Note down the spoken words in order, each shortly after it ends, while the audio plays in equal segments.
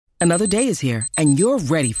Another day is here, and you're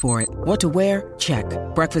ready for it. What to wear? Check.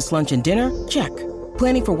 Breakfast, lunch, and dinner? Check.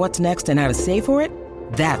 Planning for what's next and how to save for it?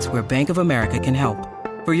 That's where Bank of America can help.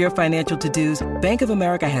 For your financial to-dos, Bank of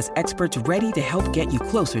America has experts ready to help get you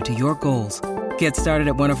closer to your goals. Get started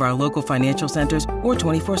at one of our local financial centers or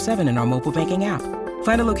 24/7 in our mobile banking app.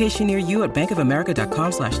 Find a location near you at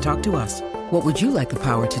bankofamerica.com/talktous. What would you like the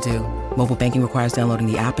power to do? Mobile banking requires downloading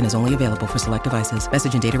the app and is only available for select devices.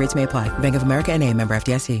 Message and data rates may apply. Bank of America N.A., member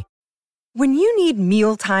FDIC. When you need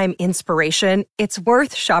mealtime inspiration, it's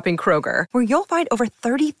worth shopping Kroger, where you'll find over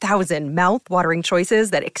 30,000 mouth-watering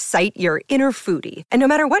choices that excite your inner foodie. And no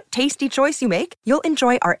matter what tasty choice you make, you'll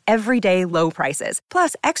enjoy our everyday low prices,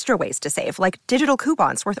 plus extra ways to save, like digital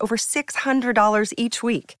coupons worth over $600 each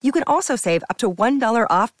week. You can also save up to $1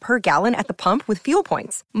 off per gallon at the pump with fuel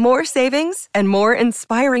points. More savings and more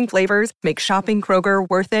inspiring flavors make shopping Kroger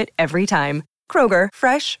worth it every time. Kroger,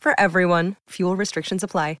 fresh for everyone. Fuel restrictions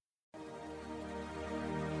apply.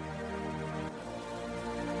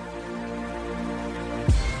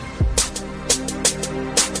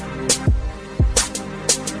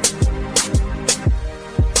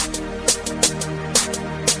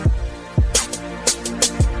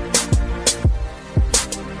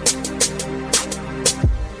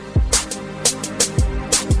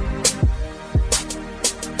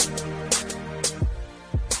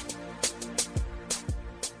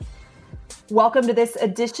 Welcome to this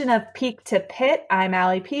edition of Peak to Pit. I'm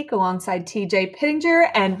Allie Peak alongside TJ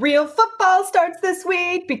Pittinger, and real football starts this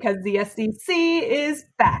week because the SEC is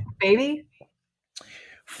back, baby.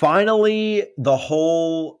 Finally, I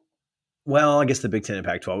guess the Big Ten and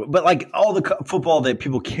Pac-12, but like all the football that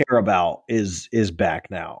people care about is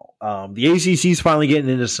back now. The ACC is finally getting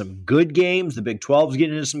into some good games. The Big 12 is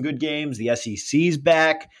getting into some good games. The SEC is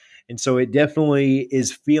back. And so it definitely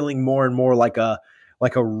is feeling more and more like a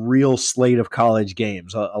real slate of college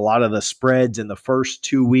games. A lot of the spreads in the first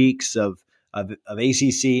 2 weeks of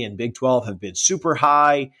ACC and Big 12 have been super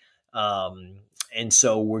high. And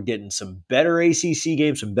so we're getting some better ACC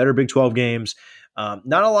games, some better Big 12 games.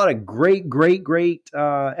 Not a lot of great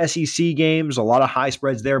SEC games, a lot of high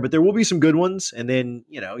spreads there, but there will be some good ones. And then,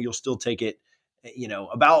 you'll still take it,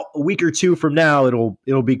 about a week or two from now,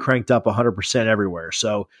 it'll be cranked up 100% everywhere.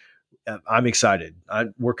 So I'm excited.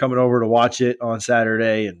 We're coming over to watch it on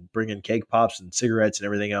Saturday and bringing cake pops and cigarettes and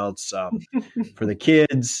everything else for the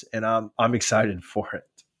kids, and I'm excited for it.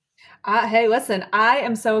 Hey, listen, I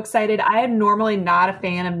am so excited. I am normally not a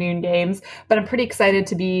fan of noon games, but I'm pretty excited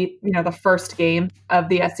to be, the first game of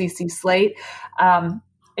the SEC slate.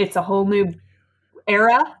 It's a whole new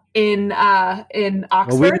era in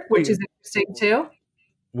Oxford, which is interesting too.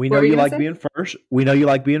 We know you like being first. We know you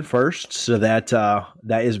like being first, so that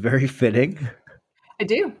is very fitting. I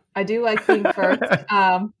do like being first.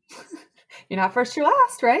 You're not first, you're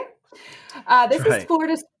last, right? This is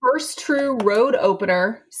Florida's first true road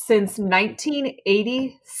opener since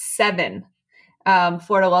 1987.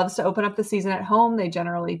 Florida loves to open up the season at home. They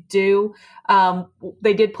generally do.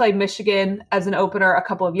 They did play Michigan as an opener a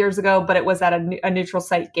couple of years ago, but it was at a neutral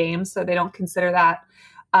site game, so they don't consider that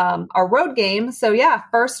a road game. So yeah,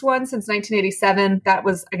 first one since 1987. That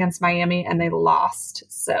was against Miami, and they lost.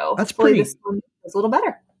 So this one is a little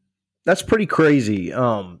better. That's pretty crazy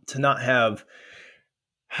to not have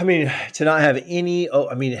any.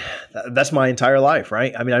 That's my entire life,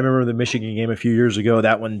 right? I remember the Michigan game a few years ago.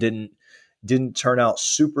 That one didn't turn out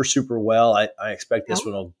super, super well. I expect this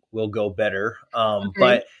one will go better.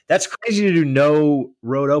 But that's crazy to do no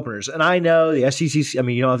road openers. And I know the SEC,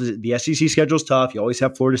 the SEC schedule is tough. You always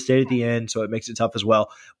have Florida State at the end, so it makes it tough as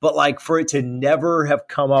well. But like for it to never have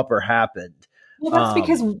come up or happened. Well, that's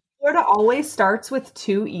because Florida always starts with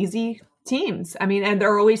two easy teams. And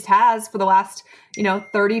there always has for the last,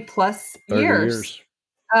 30 plus years.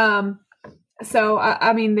 So,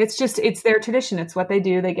 it's their tradition. It's what they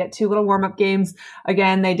do. They get two little warm-up games.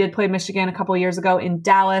 Again, they did play Michigan a couple of years ago in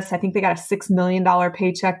Dallas. I think they got a $6 million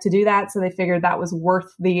paycheck to do that. So they figured that was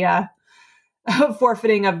worth the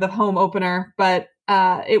forfeiting of the home opener, but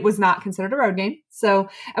it was not considered a road game. So,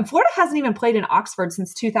 and Florida hasn't even played in Oxford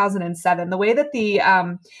since 2007. The way that the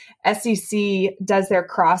SEC does their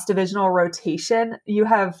cross-divisional rotation, you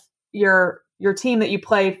have your team that you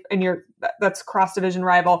play and that's cross division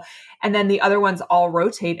rival. And then the other ones all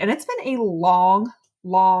rotate. And it's been a long,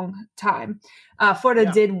 long time.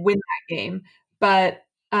 Florida did win that game, but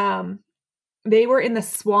they were in the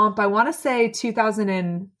swamp. I want to say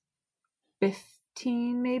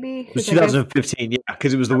 2015, maybe. It was 2015. Yeah.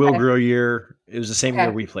 Cause it was the Will Grier year. It was the same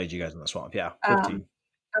year we played you guys in the swamp. Yeah. 15.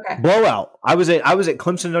 Blowout. I was at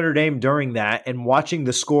Clemson Notre Dame during that and watching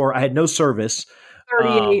the score. I had no service.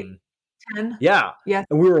 38. 10. Yeah. Yes.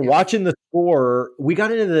 And we were watching the score. We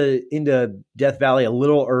got into Death Valley a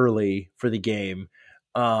little early for the game.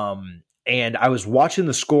 And I was watching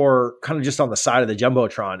the score kind of just on the side of the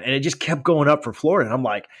Jumbotron, and it just kept going up for Florida. And I'm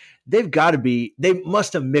like, they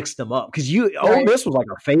must have mixed them up, because Ole Miss was like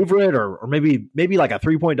our favorite, or maybe like a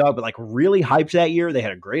 3-point dog, but like really hyped that year. They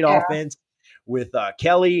had a great offense with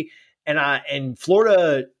Kelly, and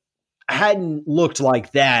Florida hadn't looked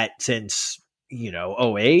like that since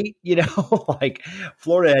 2008. Like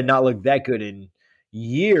Florida had not looked that good in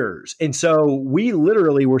years, and so we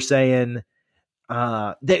literally were saying,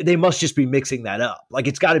 they must just be mixing that up. Like,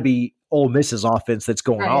 it's got to be Ole Miss's offense that's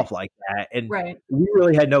going off like that. And we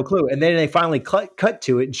really had no clue. And then they finally cut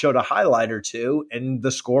to it and showed a highlight or two, and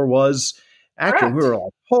the score was accurate. We were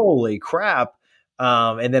like, holy crap.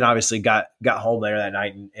 And then obviously got home later that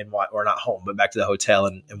night and or not home, but back to the hotel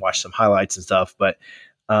and watched some highlights and stuff. But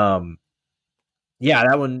yeah,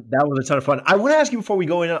 that was a ton of fun. I want to ask you before we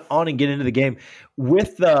go on and get into the game,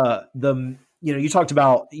 with the you talked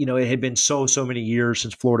about, it had been so many years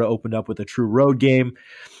since Florida opened up with a true road game.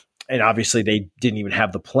 And obviously they didn't even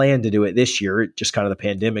have the plan to do it this year. It just kind of the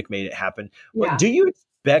pandemic made it happen. Yeah. But do you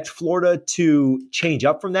expect Florida to change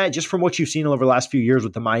up from that, just from what you've seen over the last few years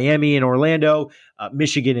with the Miami and Orlando,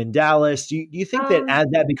 Michigan and Dallas? Do you think that as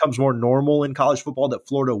that becomes more normal in college football, that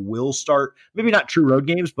Florida will start, maybe not true road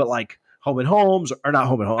games, but like home and homes, or not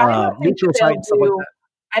home and home, neutral site and stuff like that?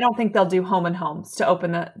 I don't think they'll do home and homes to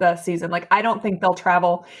open the season. Like, I don't think they'll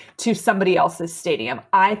travel to somebody else's stadium.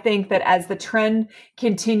 I think that as the trend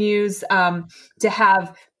continues to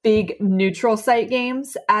have big neutral site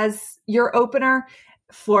games as your opener,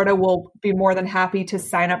 Florida will be more than happy to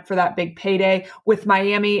sign up for that big payday. With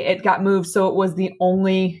Miami, it got moved, so it was the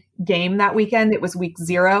only game that weekend. It was week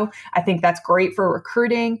 0. I think that's great for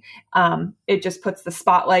recruiting. It just puts the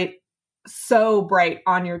spotlight so bright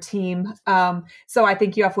on your team. So I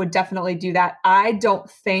think UF would definitely do that. I don't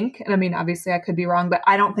think, and I mean, obviously I could be wrong, but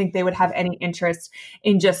I don't think they would have any interest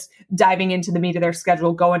in just diving into the meat of their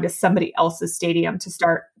schedule, going to somebody else's stadium to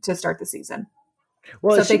start the season.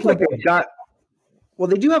 Well, so it seems like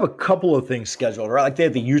they do have a couple of things scheduled, right? Like they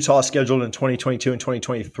have the Utah scheduled in 2022 and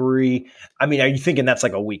 2023. I mean, are you thinking that's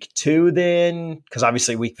like a week 2 then? Because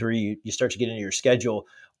obviously week 3, you start to get into your schedule.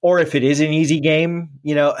 Or if it is an easy game,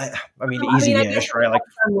 easy-ish, right? Like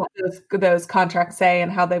what those contracts say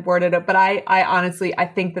and how they've worded it. But I honestly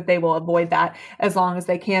think that they will avoid that as long as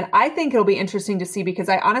they can. I think it'll be interesting to see, because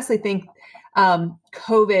I honestly think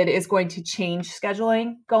COVID is going to change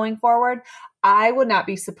scheduling going forward. I would not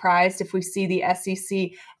be surprised if we see the SEC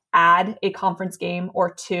add a conference game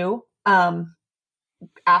or 2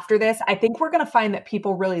 after this. I think we're going to find that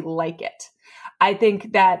people really like it. I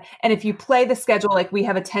think that, and if you play the schedule, like we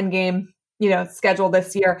have a 10-game, schedule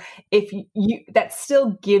this year, if you that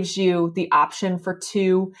still gives you the option for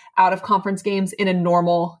 2 out of conference games in a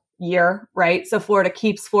normal year, right? So Florida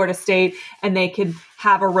keeps Florida State, and they could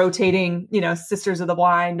have a rotating, Sisters of the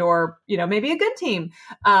Blind, or, maybe a good team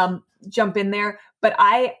jump in there. But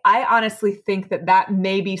I honestly think that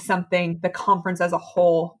may be something the conference as a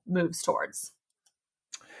whole moves towards.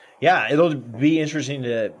 Yeah, it'll be interesting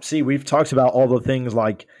to see. We've talked about all the things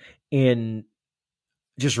like in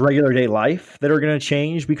just regular day life that are going to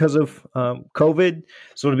change because of COVID.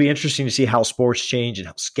 So it'll be interesting to see how sports change and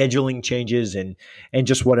how scheduling changes and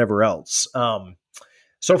just whatever else.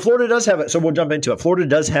 So Florida does have it. So we'll jump into it. Florida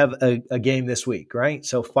does have a game this week, right?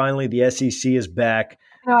 So finally the SEC is back.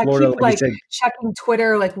 Florida, I keep checking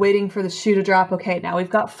Twitter, waiting for the shoe to drop. Okay, now we've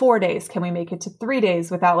got 4 days. Can we make it to 3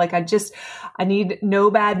 days without I need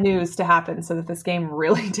no bad news to happen so that this game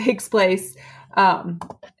really takes place. And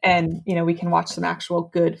we can watch some actual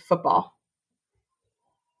good football.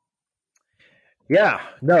 Yeah,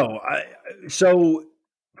 no. So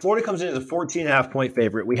Florida comes in as a 14.5-point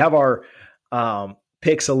favorite. We have our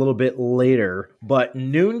picks a little bit later, but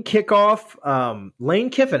noon kickoff. Lane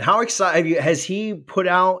Kiffin, how excited has he put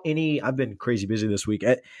out any? I've been crazy busy this week.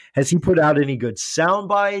 Has he put out any good sound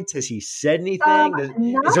bites? Has he said anything?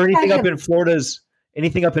 Is there anything up in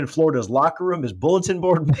Florida's locker room? Is bulletin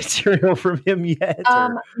board material from him yet?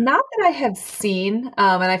 Not that I have seen,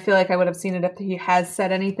 and I feel like I would have seen it if he has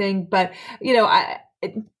said anything. But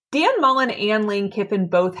Dan Mullen and Lane Kiffin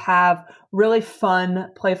both have really fun,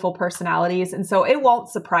 playful personalities. And so it won't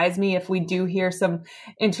surprise me if we do hear some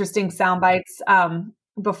interesting sound bites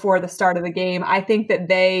before the start of the game. I think that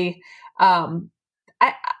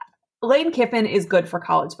Lane Kiffin is good for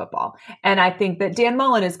college football. And I think that Dan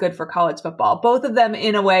Mullen is good for college football. Both of them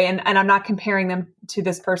in a way, and I'm not comparing them to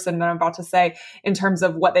this person that I'm about to say in terms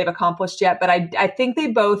of what they've accomplished yet, but I think they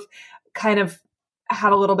both kind of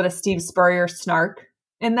have a little bit of Steve Spurrier snark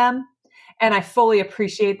in them. And I fully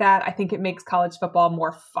appreciate that. I think it makes college football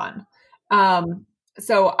more fun.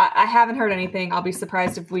 So I haven't heard anything. I'll be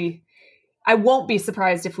surprised if I won't be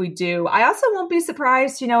surprised if we do. I also won't be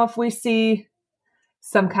surprised, if we see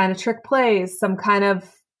some kind of trick plays, some kind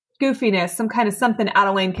of goofiness, some kind of something out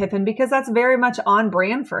of Lane Kiffin, because that's very much on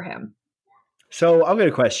brand for him. So I've got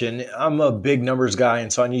a question. I'm a big numbers guy,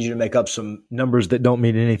 and so I need you to make up some numbers that don't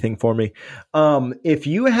mean anything for me. If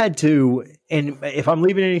you had to, and if I'm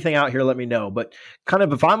leaving anything out here, let me know. But kind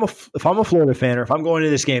of if I'm a Florida fan, or if I'm going to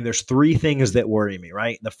this game, there's three things that worry me.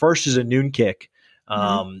 Right. The first is a noon kick.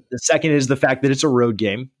 The second is the fact that it's a road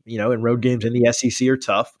game. And road games in the SEC are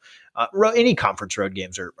tough. Any conference road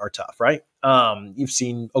games are tough, right? You've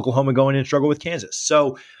seen Oklahoma go in and struggle with Kansas.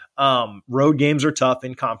 So road games are tough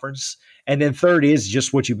in conference. And then third is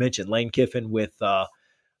just what you mentioned, Lane Kiffin with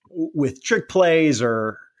trick plays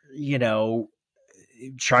or,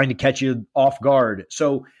 trying to catch you off guard.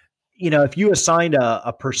 So, if you assigned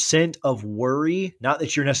a percent of worry, not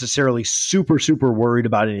that you're necessarily super, super worried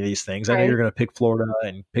about any of these things. I know you're going to pick Florida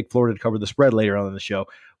to cover the spread later on in the show.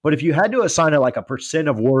 But if you had to assign a percent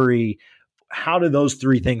of worry, how do those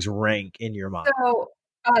three things rank in your mind? So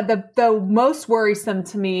the most worrisome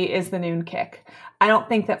to me is the noon kick. I don't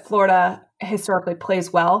think that Florida historically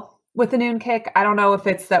plays well with the noon kick. I don't know if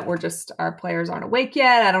it's that our players aren't awake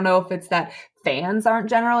yet. I don't know if it's that fans aren't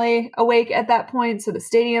generally awake at that point, so the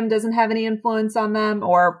stadium doesn't have any influence on them,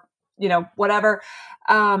 or whatever.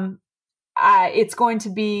 It's going to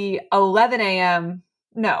be 11 a.m.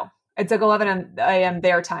 No, it's like 11 a.m.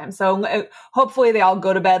 their time. So hopefully they all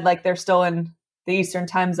go to bed like they're still in the Eastern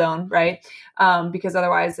time zone, right? Because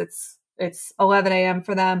otherwise it's 11 a.m.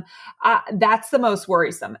 for them. That's the most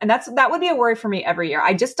worrisome. And that would be a worry for me every year.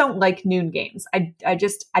 I just don't like noon games. I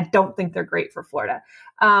don't think they're great for Florida.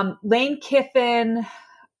 Lane Kiffin.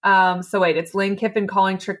 It's Lane Kiffin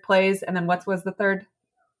calling trick plays. And then what was the third?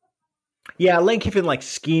 Yeah, Lane Kiffin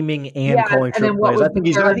scheming and calling trick plays. I think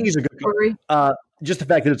he's a good story. Just the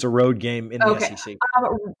fact that it's a road game in the SEC.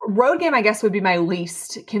 Road game, I guess, would be my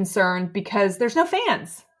least concern because there's no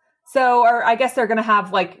fans. So, or I guess they're going to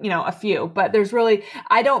have a few, but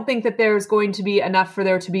I don't think that there's going to be enough for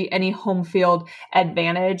there to be any home field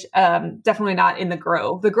advantage. Definitely not in the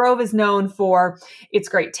Grove. The Grove is known for its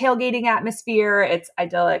great tailgating atmosphere, its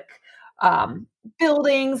idyllic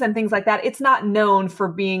buildings and things like that. It's not known for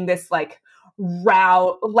being this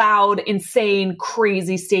loud, insane,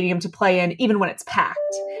 crazy stadium to play in, even when it's packed,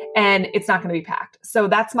 and it's not going to be packed. So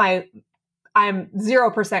I'm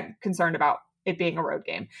 0% concerned about it being a road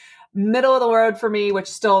game. Middle of the road for me, which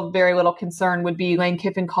still very little concern, would be Lane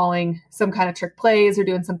Kiffin calling some kind of trick plays or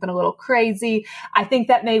doing something a little crazy. I think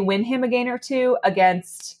that may win him a game or two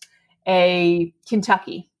against a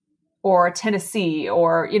Kentucky or a Tennessee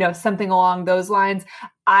or, something along those lines.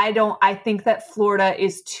 I think that Florida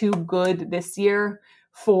is too good this year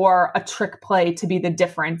for a trick play to be the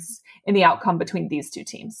difference in the outcome between these two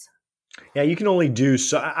teams. Yeah, you can only do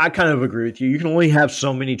so. I kind of agree with you. You can only have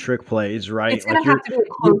so many trick plays, right? It's going to have to be a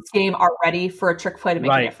close game already for a trick play to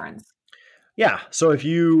make a difference. Yeah. So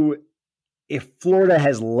if Florida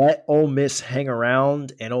has let Ole Miss hang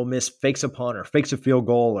around and Ole Miss fakes a punt or fakes a field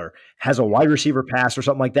goal or has a wide receiver pass or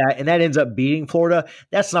something like that, and that ends up beating Florida,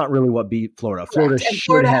 that's not really what beat Florida. Florida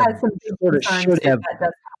should have. That does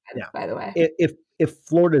happen, by the way. If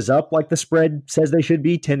Florida's up like the spread says they should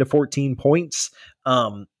be, 10 to 14 points,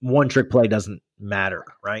 one trick play doesn't matter,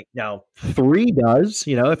 right? Now, 3 does,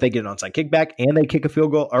 if they get an onside kickback and they kick a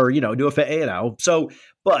field goal or, do a So,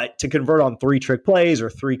 but to convert on 3 trick plays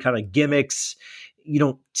or 3 kind of gimmicks, you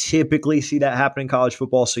don't typically see that happen in college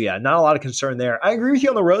football. So, yeah, not a lot of concern there. I agree with you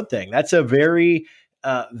on the road thing. That's a very,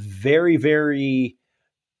 very, very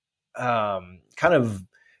kind of,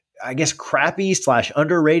 I guess, crappy /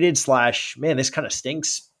 underrated / man, this kind of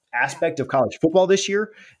stinks aspect of college football this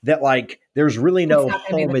year that there's really no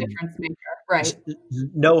home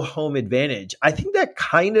advantage. I think that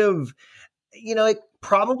kind of, it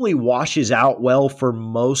probably washes out well for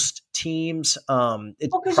most teams.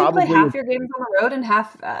 It's probably you play half your games on the road and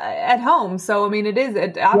half at home. So, I mean,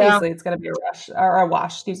 obviously it's going to be a rush or a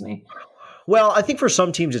wash, excuse me. Well, I think for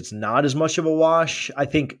some teams it's not as much of a wash. I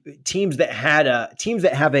think teams that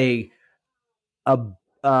have a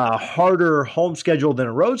harder home schedule than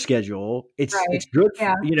a road schedule, it's good.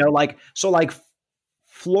 For,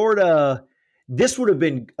 Florida. This would have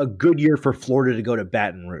been a good year for Florida to go to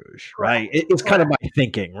Baton Rouge, right? It's kind of my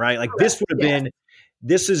thinking, right? This would have been.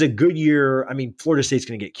 This is a good year. I mean, Florida State's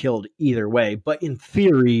going to get killed either way, but in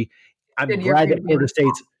theory, I'm glad that Florida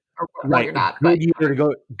State's. Right. Good year to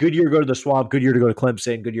go to the Swamp, good year to go to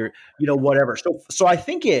Clemson, good year, whatever. So I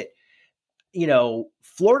think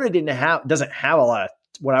Florida doesn't have a lot of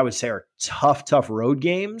what I would say are tough road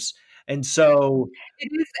games. And so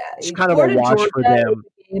it's kind Florida, of a watch Georgia for them.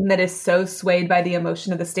 Game that is so swayed by the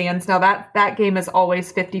emotion of the stands. Now that game is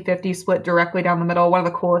always 50-50 split directly down the middle. One of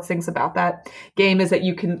the coolest things about that game is that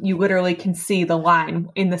you literally can see the line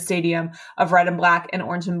in the stadium of red and black and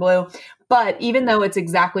orange and blue. But even though it's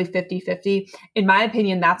exactly 50-50, in my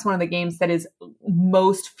opinion, that's one of the games that is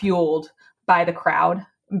most fueled by the crowd,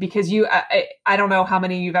 because I don't know how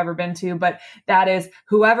many you've ever been to, but that is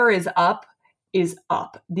whoever is up.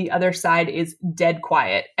 The other side is dead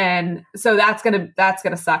quiet. And so that's going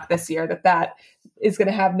to suck this year, that is going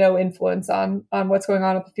to have no influence on what's going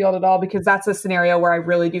on at the field at all, because that's a scenario where I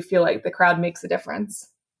really do feel like the crowd makes a difference.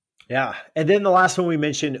 Yeah. And then the last one we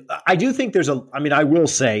mentioned, I do think I will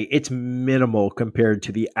say it's minimal compared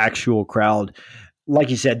to the actual crowd. Like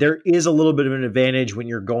you said, there is a little bit of an advantage when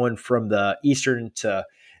you're going from the Eastern to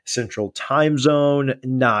Central time zone,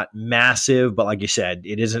 not massive, but like you said,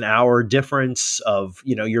 it is an hour difference of,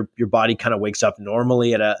 your body kind of wakes up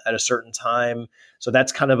normally at a certain time. So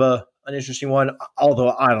that's kind of an interesting one.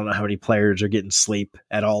 Although I don't know how many players are getting sleep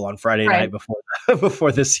at all on Friday night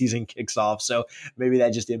before the season kicks off. So maybe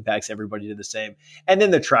that just impacts everybody to the same. And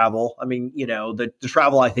then the travel. I mean, the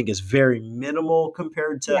travel I think is very minimal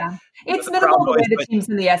compared to. It's minimal the way the teams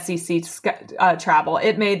in the SEC travel.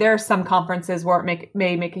 There are some conferences where it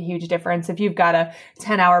may make a huge difference. If you've got a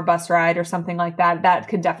 10-hour bus ride or something like that, that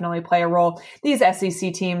could definitely play a role. These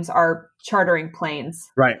SEC teams are chartering planes.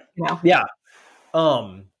 Right. Yeah.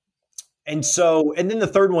 And then the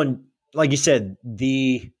third one, like you said,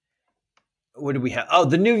 what do we have? Oh,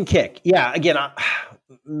 the noon kick. Yeah. Again,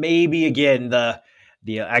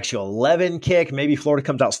 the actual 11 kick, maybe Florida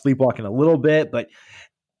comes out sleepwalking a little bit, but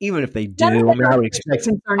even if they do, I would expect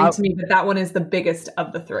concerning to me, but that one is the biggest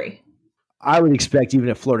of the three. I would expect even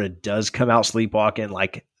if Florida does come out sleepwalking,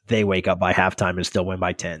 like they wake up by halftime and still win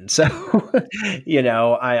by 10. So,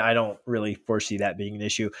 I don't really foresee that being an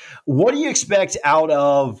issue. What do you expect out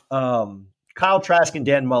of Kyle Trask and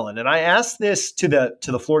Dan Mullen? And I asked this to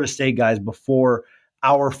the Florida State guys before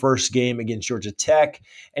our first game against Georgia Tech,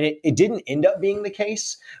 and it didn't end up being the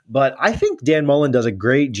case. But I think Dan Mullen does a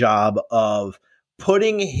great job of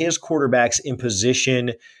putting his quarterbacks in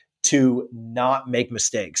position to not make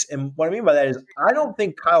mistakes. And what I mean by that is I don't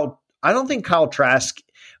think Kyle Trask,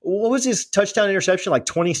 what was his touchdown interception, like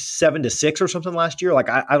 27-6 or something last year? Like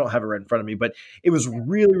I don't have it right in front of me, but it was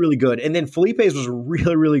really, really good. And then Felipe's was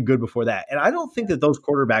really, really good before that. And I don't think that those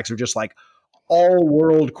quarterbacks are just like all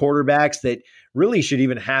world quarterbacks that really should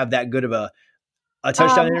even have that good of a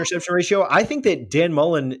touchdown interception ratio. I think that Dan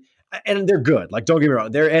Mullen, and they're good. Like, don't get me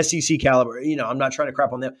wrong, they're SEC caliber. I'm not trying to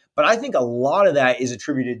crap on them, but I think a lot of that is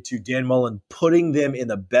attributed to Dan Mullen putting them in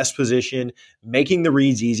the best position, making the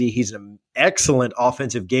reads easy. He's an excellent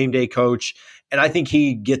offensive game day coach, and I think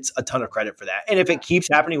he gets a ton of credit for that. And if it keeps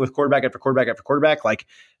happening with quarterback after quarterback after quarterback, like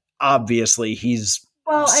obviously he's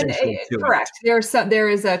correct. There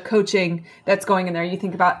is a coaching that's going in there. You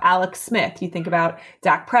think about Alex Smith, you think about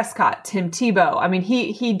Dak Prescott, Tim Tebow. I mean,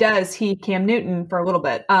 Cam Newton for a little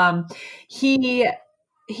bit.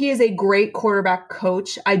 He is a great quarterback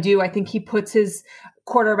coach. I think he puts his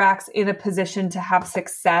quarterbacks in a position to have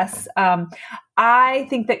success. I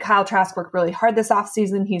think that Kyle Trask worked really hard this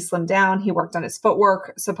offseason. He slimmed down. He worked on his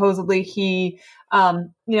footwork. Supposedly he,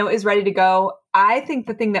 is ready to go. I think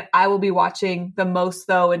the thing that I will be watching the most,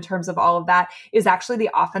 though, in terms of all of that is actually the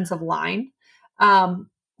offensive line.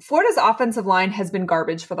 Florida's offensive line has been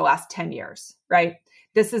garbage for the last 10 years, right?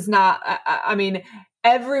 This is not,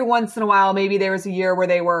 every once in a while, maybe there was a year where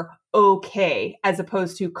they were okay as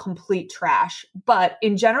opposed to complete trash. But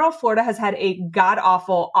in general, Florida has had a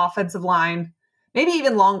god-awful offensive line, maybe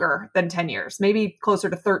even longer than 10 years, maybe closer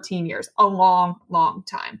to 13 years, a long, long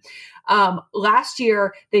time. Last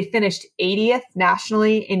year, they finished 80th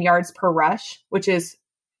nationally in yards per rush, which is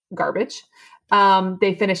garbage.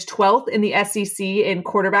 They finished 12th in the SEC in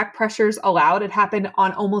quarterback pressures allowed. It happened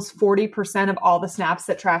on almost 40% of all the snaps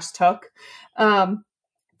that Trask took.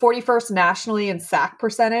 41st nationally in sack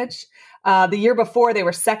percentage. The year before, they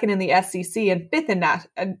were second in the SEC and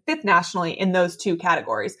fifth nationally in those two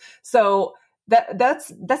categories. So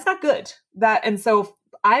that's not good. And so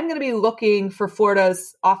I'm going to be looking for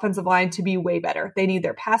Florida's offensive line to be way better. They need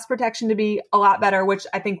their pass protection to be a lot better, which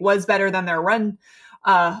I think was better than their run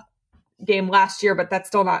game last year, but that's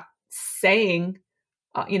still not saying,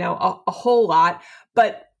 a whole lot.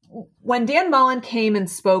 But when Dan Mullen came and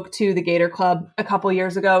spoke to the Gator Club a couple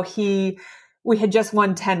years ago, we had just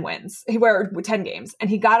won 10 wins. He were 10 games, and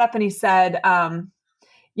he got up and he said,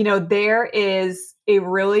 there is a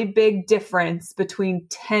really big difference between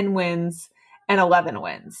 10 wins and 11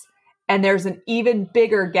 wins. And there's an even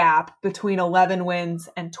bigger gap between 11 wins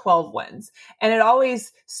and 12 wins. And it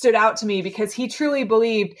always stood out to me because he truly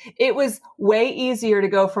believed it was way easier to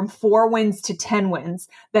go from 4 wins to 10 wins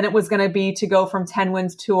than it was going to be to go from 10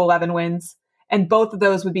 wins to 11 wins. And both of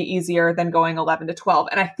those would be easier than going 11 to 12.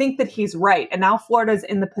 And I think that he's right. And now Florida's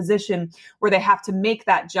in the position where they have to make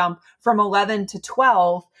that jump from 11 to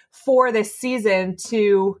 12 for this season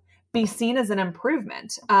to be seen as an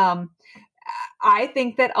improvement. I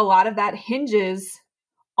think that a lot of that hinges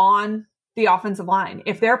on the offensive line.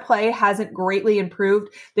 If their play hasn't greatly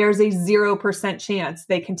improved, there's a 0% chance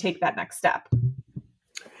they can take that next step.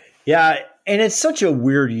 Yeah. And it's such a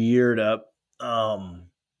weird year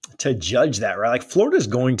to judge that, right? Like Florida's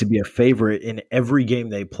going to be a favorite in every game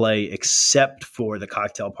they play except for the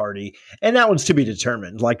cocktail party. And that one's to be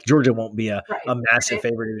determined. Like Georgia won't be a massive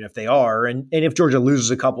favorite even if they are. And if Georgia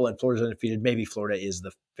loses a couple and Florida's undefeated, maybe Florida is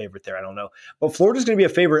the favorite there. I don't know. But Florida's going to be a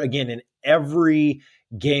favorite again in every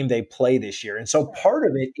game they play this year. And so part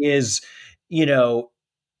of it is,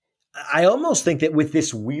 I almost think that with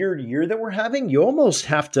this weird year that we're having, you almost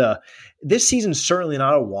have to – this season's certainly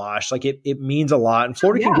not a wash. Like it means a lot. And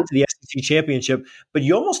Florida can get to the SEC championship, but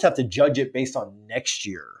you almost have to judge it based on next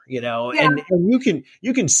year, And you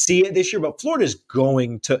can see it this year, but Florida's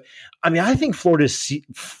going to – I mean, I think Florida's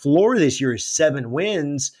floor this year is 7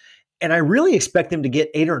 wins, and I really expect them to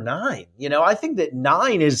get 8 or 9. I think that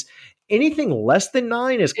 9 is – anything less than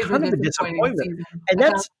 9 is kind of a disappointment. Season.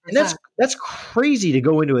 And that's crazy to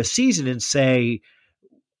go into a season and say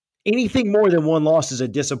anything more than 1 loss is a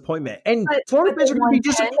disappointment. And Florida fans are going to be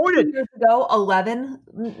disappointed. Years ago, 11.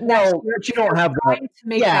 No, but you don't have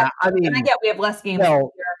that. I get we have less games.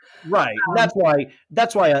 No, right. That's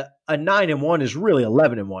why a 9-1 is really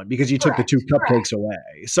 11-1 because you took the 2 cupcakes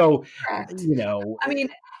away. So, I mean,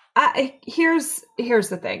 here's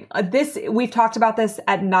the thing. We've talked about this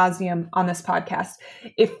ad nauseum on this podcast.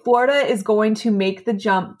 If Florida is going to make the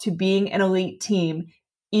jump to being an elite team,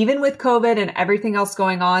 even with COVID and everything else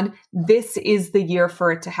going on, this is the year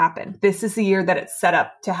for it to happen. This is the year that it's set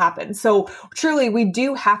up to happen. So truly, we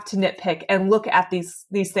do have to nitpick and look at these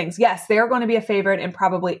things. Yes, they are going to be a favorite in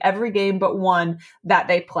probably every game but one that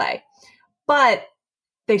they play. But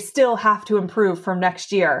they still have to improve from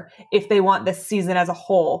next year if they want this season as a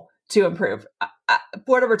whole to improve.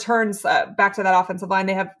 Florida returns back to that offensive line.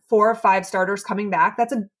 They have 4 or 5 starters coming back.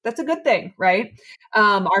 That's a good thing, right?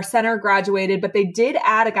 Our center graduated, but they did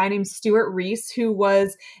add a guy named Stuart Reese, who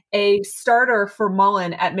was a starter for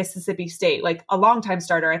Mullen at Mississippi State, like a longtime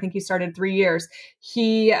starter. I think he started 3 years.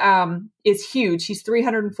 He is huge. He's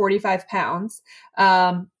 345 pounds.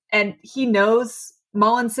 And he knows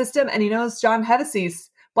Mullen's system and he knows John Hevesy's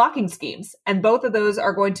blocking schemes. And both of those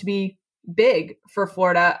are going to be big for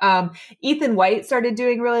Florida. Ethan White started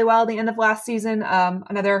doing really well at the end of last season.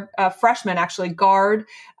 Another freshman, actually, guard.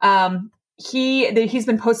 He's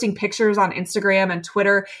been posting pictures on Instagram and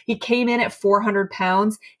Twitter. He came in at 400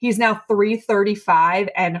 pounds. He's now 335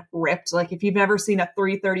 and ripped. Like if you've never seen a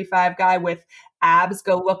 335 guy with abs,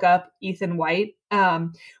 go look up Ethan White.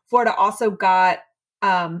 Florida also got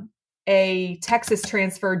a Texas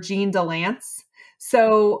transfer, Gene DeLance.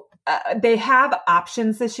 So they have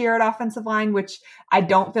options this year at offensive line, which I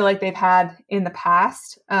don't feel like they've had in the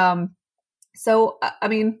past. So, I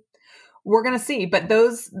mean, we're going to see. But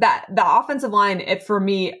the offensive line, for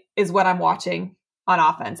me, is what I'm watching on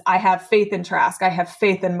offense. I have faith in Trask. I have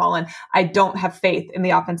faith in Mullen. I don't have faith in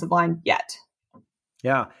the offensive line yet.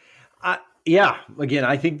 Yeah. Again,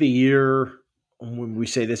 I think the year, when we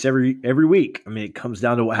say this every week, I mean, it comes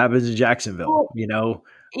down to what happens in Jacksonville,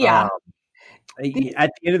 Yeah. At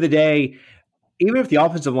the end of the day, even if the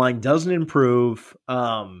offensive line doesn't improve,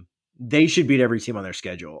 they should beat every team on their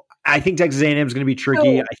schedule. I think Texas A&M is going to be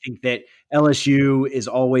tricky. I think that LSU is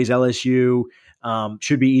always LSU.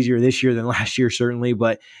 Should be easier this year than last year, certainly.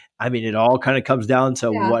 But I mean, it all kind of comes down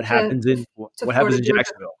to what happens in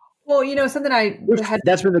Jacksonville. Well, something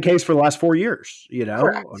that's been the case for the last 4 years.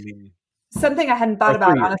 Correct. I mean, something I hadn't thought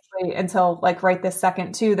about honestly until right this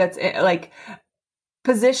second too. That's like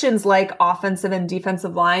positions like offensive and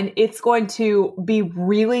defensive line. It's going to be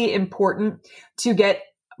really important to get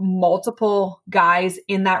multiple guys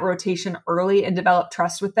in that rotation early and develop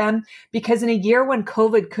trust with them, because in a year when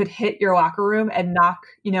COVID could hit your locker room and knock,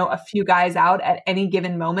 a few guys out at any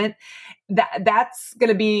given moment, that's going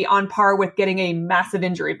to be on par with getting a massive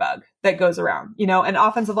injury bug that goes around, an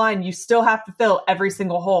offensive line. You still have to fill every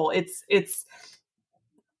single hole. It's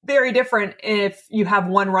very different if you have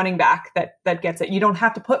one running back that gets it. You don't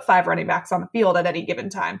have to put 5 running backs on the field at any given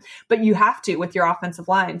time, but you have to with your offensive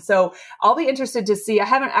line. So I'll be interested to see. I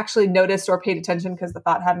haven't actually noticed or paid attention because the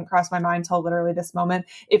thought hadn't crossed my mind till literally this moment,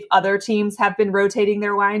 if other teams have been rotating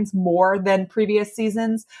their lines more than previous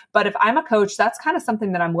seasons. But if I'm a coach, that's kind of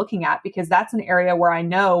something that I'm looking at, because that's an area where I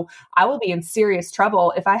know I will be in serious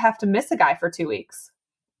trouble if I have to miss a guy for 2 weeks.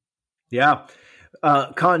 Yeah.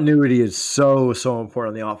 Continuity is so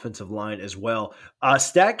important on the offensive line as well.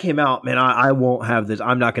 Stat came out, man. I won't have this.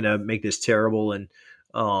 I'm not going to make this terrible and,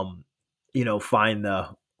 find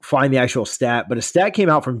the actual stat, but a stat came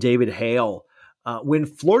out from David Hale. When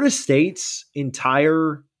Florida State's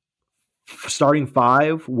entire starting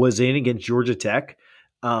 5 was in against Georgia Tech,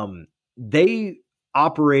 they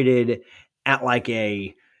operated at like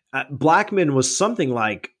Blackman was something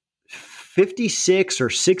like 56 or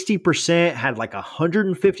 60%, had like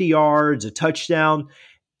 150 yards, a touchdown,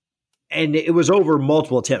 and it was over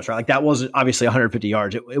multiple attempts, right? Like that wasn't obviously 150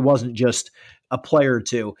 yards. It wasn't just a player or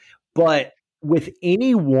two, but with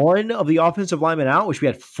any one of the offensive linemen out, which we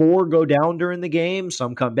had 4 go down during the game,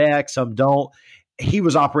 some come back, some don't. He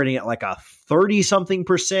was operating at like a 30-something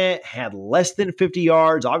percent, had less than 50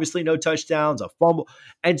 yards, obviously no touchdowns, a fumble.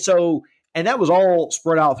 And that was all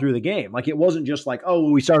spread out through the game. Like it wasn't just like,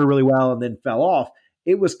 oh, we started really well and then fell off.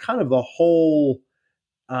 It was kind of the whole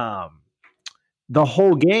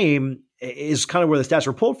game is kind of where the stats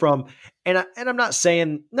were pulled from. And I'm not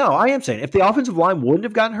saying, no, I am saying if the offensive line wouldn't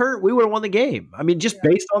have gotten hurt, we would have won the game. I mean, just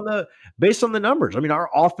based on the numbers. I mean, our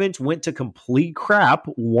offense went to complete crap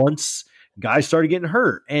once guys started getting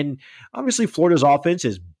hurt. And obviously Florida's offense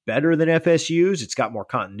is better than FSU's. It's got more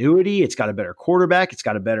continuity. It's got a better quarterback. It's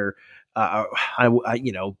got a better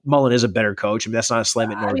Mullen is a better coach. I mean, that's not a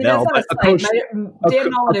slam at Norvell, but a coach. Dan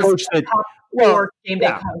Mullen is a top 4 game day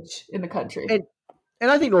coach in the country.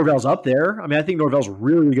 And I think Norvell's up there. I mean, I think Norvell's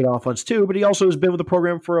really good offense too, but he also has been with the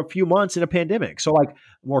program for a few months in a pandemic. So like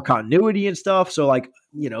more continuity and stuff. So like,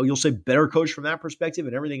 you'll say better coach from that perspective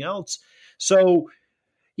and everything else. So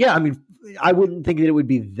yeah, I mean, I wouldn't think that it would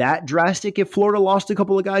be that drastic if Florida lost a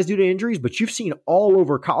couple of guys due to injuries, but you've seen all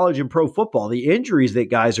over college and pro football, the injuries that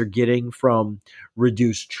guys are getting from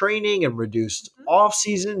reduced training and reduced off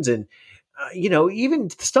seasons. And, even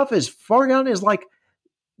stuff as far down as like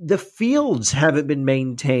the fields haven't been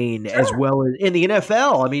maintained as well as in the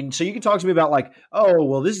NFL. I mean, so you can talk to me about like, oh,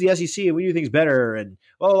 well, this is the SEC and we do things better. And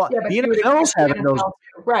well, the NFL's having those,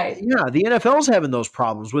 right? Yeah, the NFL's having those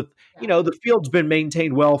problems with, the field's been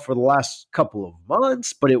maintained well for the last couple of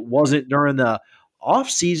months, but it wasn't during the off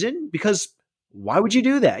season because why would you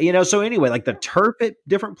do that? So anyway, like the turf at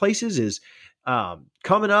different places is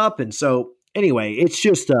coming up. And so anyway, it's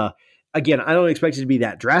just, again, I don't expect it to be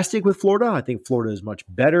that drastic with Florida. I think Florida is much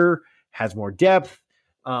better, has more depth,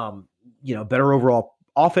 better overall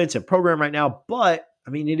offense and program right now. But I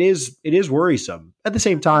mean, it is worrisome. At the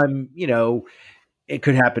same time, it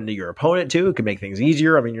could happen to your opponent too. It could make things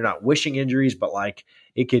easier. I mean, you're not wishing injuries, but like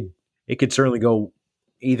it could certainly go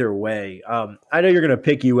either way. I know you're going to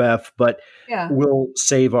pick UF, but we'll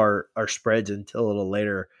save our spreads until a little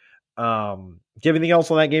later. Do you have anything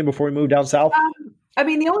else on that game before we move down south? I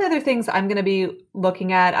mean, the only other things I'm going to be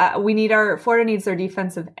looking at, Florida needs their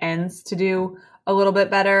defensive ends to do a little bit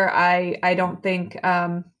better. I don't think,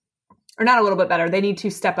 or not a little bit better. They need to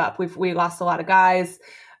step up. We lost a lot of guys.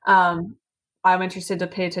 I'm interested to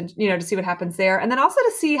pay attention, to see what happens there. And then also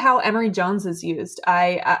to see how Emory Jones is used.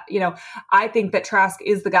 I think that Trask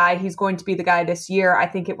is the guy. He's going to be the guy this year. I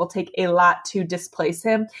think it will take a lot to displace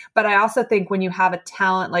him. But I also think when you have a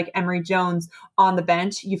talent like Emory Jones on the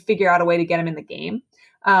bench, you figure out a way to get him in the game.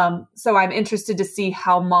 So I'm interested to see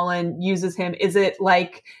how Mullen uses him. Is it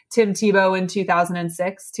like Tim Tebow in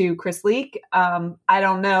 2006 to Chris Leak? I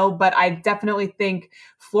don't know, but I definitely think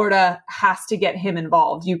Florida has to get him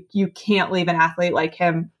involved. You can't leave an athlete like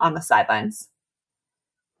him on the sidelines.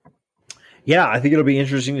 Yeah, I think it'll be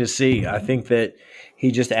interesting to see. I think that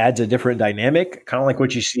he just adds a different dynamic, kind of like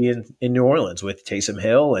what you see in New Orleans with Taysom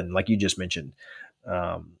Hill and like you just mentioned,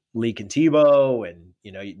 Leak and Tebow, and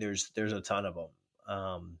there's a ton of them.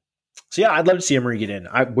 So yeah, I'd love to see Emory get in.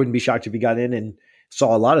 I wouldn't be shocked if he got in and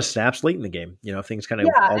saw a lot of snaps late in the game. Things kind of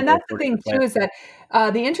and that's the thing too is that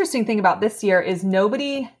the interesting thing about this year is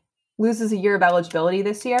nobody loses a year of eligibility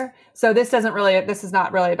this year. So this is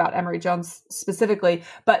not really about Emory Jones specifically,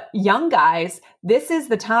 but young guys, this is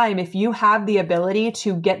the time, if you have the ability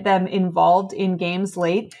to get them involved in games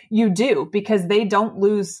late, you do, because they don't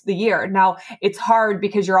lose the year. Now it's hard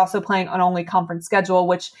because you're also playing an only conference schedule,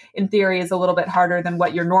 which in theory is a little bit harder than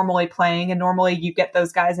what you're normally playing. And normally you get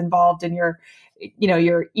those guys involved in your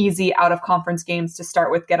your easy out of conference games to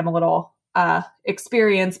start with, get them a little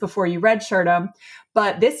experience before you redshirt them.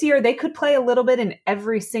 But this year they could play a little bit in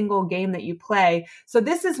every single game that you play. So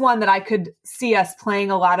this is one that I could see us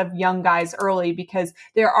playing a lot of young guys early, because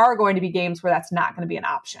there are going to be games where that's not going to be an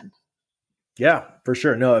option. Yeah, for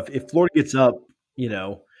sure. No, if Florida gets up,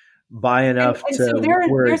 by enough and to so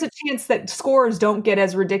there's a chance that scores don't get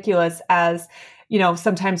as ridiculous as,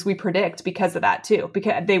 sometimes we predict because of that too,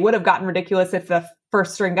 because they would have gotten ridiculous if the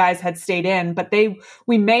first string guys had stayed in, but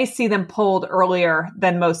we may see them pulled earlier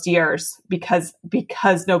than most years because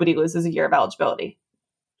nobody loses a year of eligibility.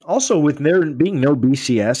 Also, with there being no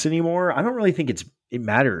BCS anymore, I don't really think it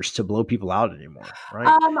matters to blow people out anymore,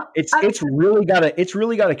 right? It's really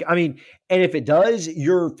gotta. I mean, and if it does,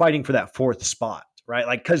 you're fighting for that fourth spot, right?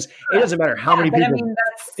 Like, because it doesn't matter how many people.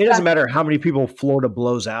 It doesn't matter how many people Florida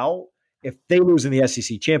blows out. If they lose in the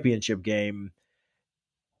SEC championship game,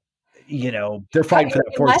 they're fighting for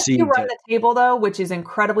that fourth seed. Unless you run the table, though, which is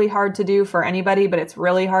incredibly hard to do for anybody, but it's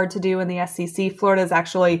really hard to do in the SEC. Florida's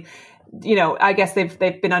actually, I guess they've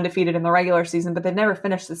been undefeated in the regular season, but they've never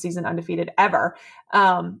finished the season undefeated ever.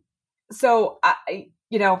 So I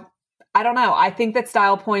don't know. I think that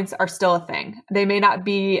style points are still a thing. They may not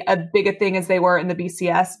be as big a thing as they were in the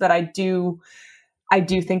BCS, but I do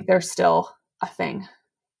think they're still a thing.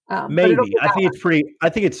 Maybe I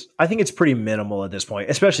think it's pretty minimal at this point,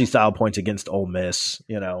 especially style points against Ole Miss.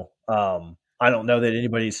 I don't know that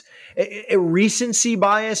anybody's recency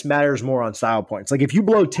bias matters more on style points. Like if you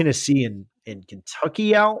blow Tennessee and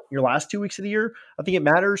Kentucky out your last 2 weeks of the year, I think it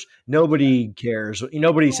matters. Nobody cares.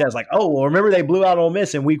 Nobody says like, oh, well, remember they blew out Ole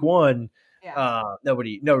Miss in week 1. Yeah.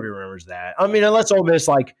 Nobody remembers that. I mean, unless Ole Miss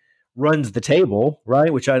like runs the table,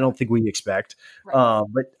 right? Which I don't think we expect. Right.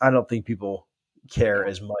 But I don't think people care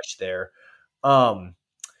as much there.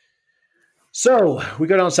 So we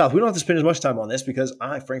go down south. We don't have to spend as much time on this because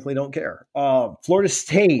I frankly don't care. Florida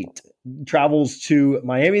State travels to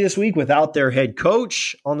Miami this week without their head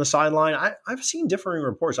coach on the sideline. I've seen differing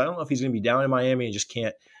reports. I don't know if he's going to be down in Miami and just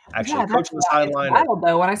can't actually coach on the sideline.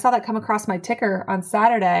 Though, when I saw that come across my ticker on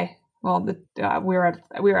Saturday, well, we were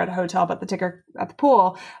at a hotel, but the ticker at the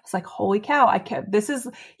pool, I was like, holy cow!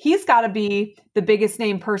 He's got to be the biggest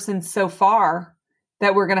name person so far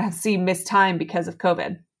that we're going to see miss time because of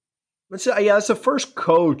COVID. It's the first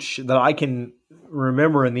coach that I can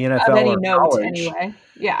remember in the NFL of any or note, college. Anyway.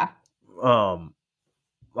 Yeah. I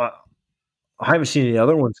haven't seen any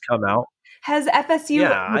other ones come out. Has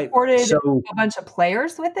FSU reported a bunch of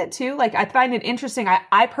players with it too? Like, I find it interesting.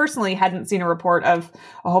 I personally hadn't seen a report of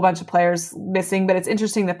a whole bunch of players missing, but it's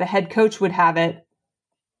interesting that the head coach would have it,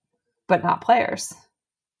 but not players.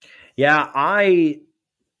 Yeah,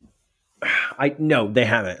 no, they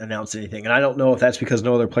haven't announced anything, and I don't know if that's because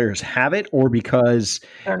no other players have it or because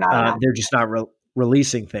they're just not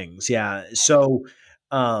releasing things. Yeah, so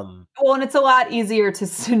well, and it's a lot easier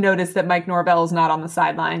to notice that Mike Norvell is not on the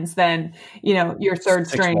sidelines than your third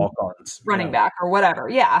string running back or whatever.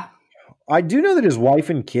 Yeah, I do know that his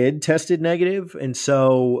wife and kid tested negative, and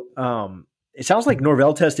so it sounds like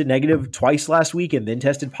Norvell tested negative twice last week and then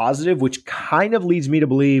tested positive, which kind of leads me to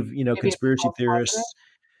believe maybe conspiracy theorists. Positive.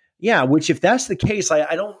 Yeah, which if that's the case, I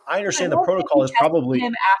understand the protocol is probably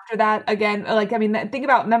him after that again. Like, I mean,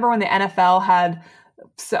 remember when the NFL had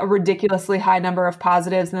a ridiculously high number of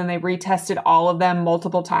positives and then they retested all of them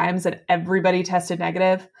multiple times and everybody tested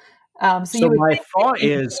negative. So my thought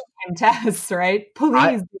is tests, right?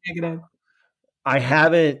 Please be negative. I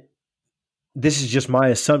haven't. This is just my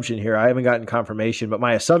assumption here. I haven't gotten confirmation, but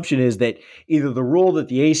my assumption is that either the rule that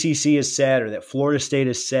the ACC has set or that Florida State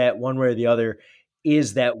has set, one way or the other,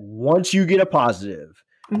 is that once you get a positive,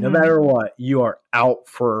 no matter what, you are out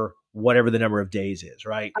for whatever the number of days is,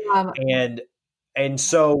 right? And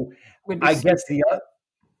so I guess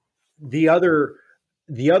the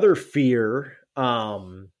other fear,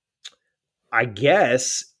 I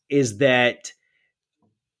guess, is that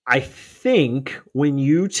I think when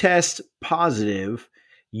you test positive,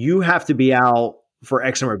 you have to be out for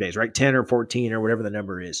X number of days, right? 10 or 14 or whatever the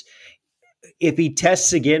number is. If he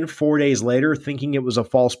tests again 4 days later, thinking it was a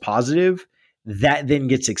false positive, that then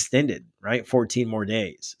gets extended, right? 14 more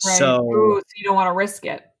days. Right. So you don't want to risk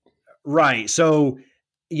it. Right. So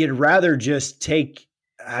you'd rather just take,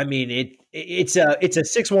 I mean, it's a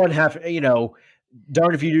 6-1 half,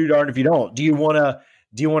 darn if you do, darn if you don't. Do you want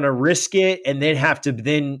to risk it and then have to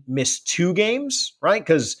then miss 2 games, right?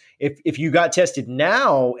 Because if you got tested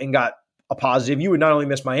now and got a positive, you would not only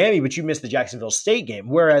miss Miami, but you missed the Jacksonville State game.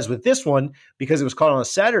 Whereas with this one, because it was caught on a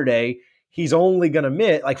Saturday, he's only going to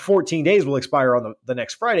miss, 14 days will expire on the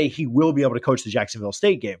next Friday. He will be able to coach the Jacksonville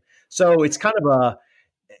State game. So it's kind of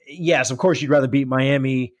yes, of course, you'd rather beat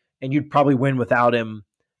Miami, and you'd probably win without him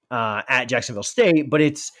at Jacksonville State. But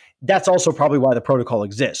that's also probably why the protocol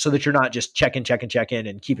exists, so that you're not just check in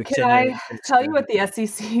and keep extending. Can I tell you what the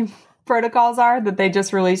SEC protocols are that they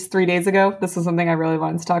just released 3 days ago? This is something I really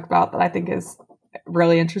wanted to talk about that I think is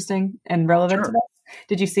really interesting and relevant to this.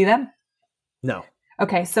 Did you see them? No.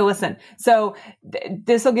 Okay, so listen. So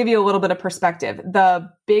this will give you a little bit of perspective. The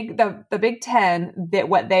Big Ten, that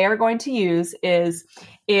what they are going to use is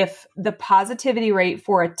if the positivity rate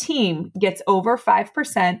for a team gets over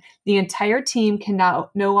 5%, the entire team can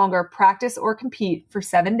no longer practice or compete for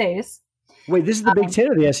 7 days. Wait, this is the Big Ten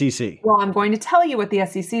or the SEC? Well, I'm going to tell you what the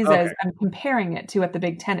SEC says. I'm comparing it to what the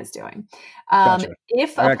Big Ten is doing. Gotcha.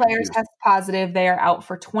 If a player tests positive, they are out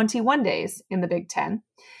for 21 days in the Big Ten.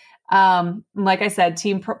 Like I said,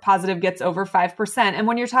 team positive gets over 5%. And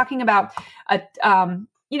when you're talking about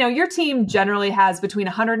your team generally has between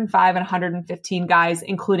 105 and 115 guys,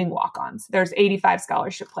 including walk-ons. There's 85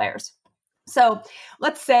 scholarship players. So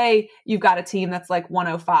let's say you've got a team that's like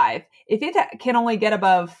 105. If it can only get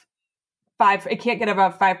above 5, it can't get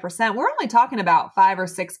above 5%. We're only talking about 5 or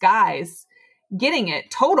 6 guys getting it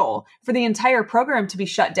total for the entire program to be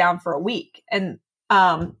shut down for a week. And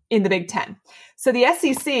in the Big Ten. So the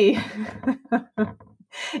SEC,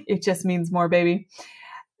 it just means more, baby.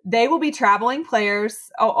 They will be traveling players.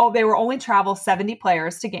 They will only travel 70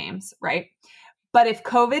 players to games, right? But if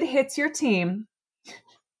COVID hits your team,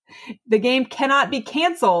 the game cannot be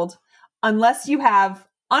canceled unless you have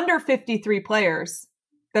under 53 players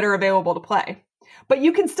that are available to play. But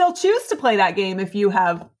you can still choose to play that game if you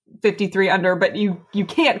have 53 under, but you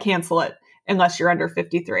can't cancel it unless you're under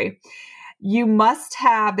 53. You must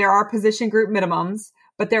have, there are position group minimums,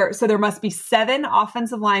 but there must be 7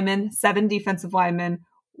 offensive linemen, 7 defensive linemen,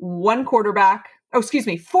 4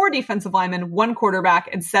 defensive linemen, 1 quarterback,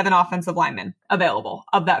 and 7 offensive linemen available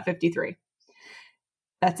of that 53.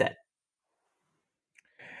 That's it.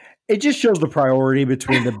 It just shows the priority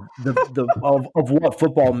between of what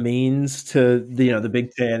football means to the Big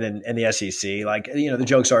Ten and the SEC. Like, the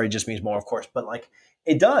joke sorry just means more, of course, but like,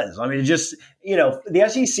 it does. I mean, it just, the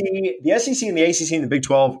SEC and the ACC and the Big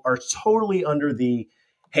 12 are totally under the,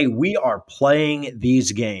 hey, we are playing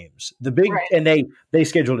these games. And they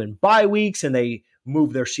scheduled in bye weeks and they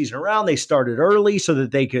moved their season around. They started early so that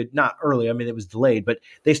they could, not early, I mean, it was delayed, but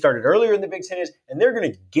they started earlier in the Big Ten, and they're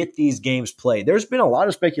going to get these games played. There's been a lot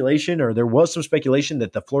of speculation, or there was some speculation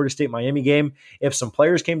that the Florida State-Miami game, if some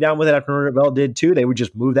players came down with it after Norvell did too, they would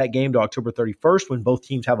just move that game to October 31st when both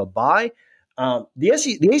teams have a bye. The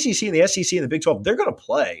ACC and the SEC and the Big 12, they're going to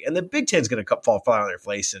play, and the Big 10 is going to fall flat on their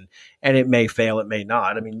face, and it may fail, it may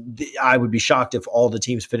not. I mean, I would be shocked if all the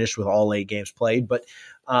teams finished with all 8 games played, but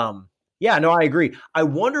yeah, no, I agree. I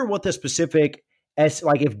wonder what the specific,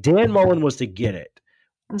 like if Dan Mullen was to get it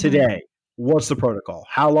today, what's the protocol?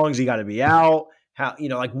 How long has he got to be out? How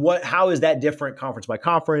is that different conference by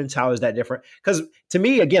conference? How is that different? Because to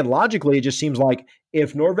me, again, logically, it just seems like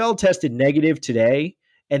if Norvell tested negative today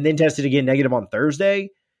and then tested again negative on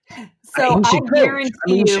Thursday, so I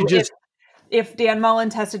guarantee you, if Dan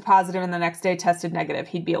Mullen tested positive and the next day tested negative,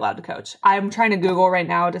 he'd be allowed to coach. I'm trying to Google right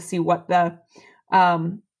now to see what the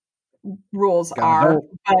rules are,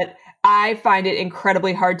 but I find it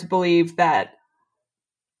incredibly hard to believe that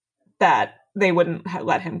they wouldn't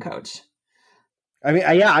let him coach. I mean,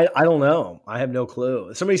 I don't know. I have no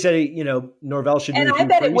clue. Somebody said, Norvell should do. And I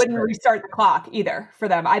bet it wouldn't restart the clock either for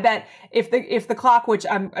them. I bet if the clock, which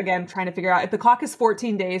I'm again trying to figure out, if the clock is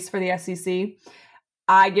 14 days for the SEC,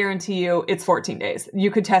 I guarantee you it's 14 days. You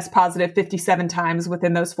could test positive 57 times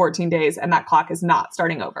within those 14 days, and that clock is not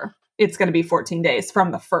starting over. It's going to be 14 days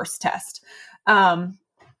from the first test.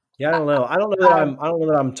 Yeah, I don't know. I don't know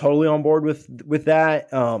that I'm totally on board with that.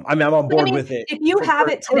 I'm on board with it. If you have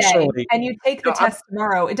it today and you take the test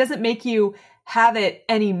tomorrow, it doesn't make you have it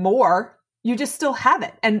anymore. You just still have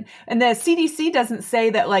it. And the CDC doesn't say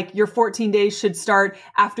that like your 14 days should start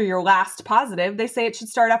after your last positive. They say it should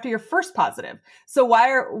start after your first positive. So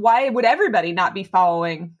why would everybody not be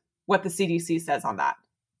following what the CDC says on that?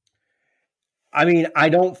 I mean, I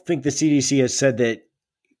don't think the CDC has said that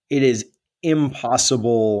it is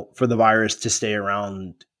impossible for the virus to stay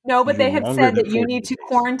around. No, but they have said that you need to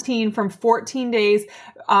quarantine from 14 days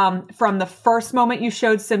from the first moment you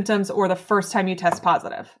showed symptoms or the first time you test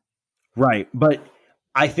positive. Right. But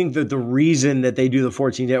I think that the reason that they do the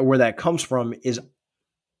 14 day, where that comes from is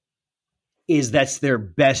that's their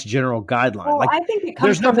best general guguideline. Well, I think it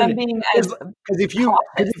comes from them being it's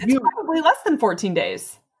probably less than 14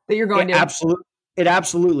 days that you're going to. It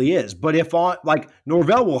absolutely is. But if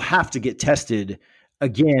Norvell will have to get tested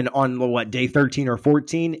again on day 13 or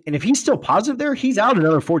 14. And if he's still positive there, he's out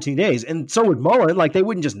another 14 days. And so would Mullen. Like, they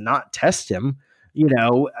wouldn't just not test him,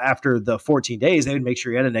 after the 14 days. They would make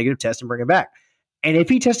sure he had a negative test and bring him back. And if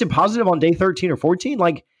he tested positive on day 13 or 14,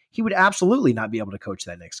 like, he would absolutely not be able to coach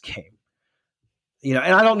that next game. And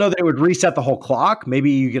I don't know that it would reset the whole clock.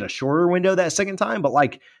 Maybe you get a shorter window that second time, but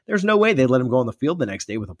like, there's no way they'd let him go on the field the next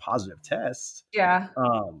day with a positive test. Yeah.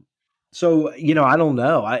 So, I don't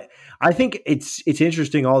know. I think it's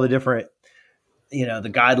interesting, all the different,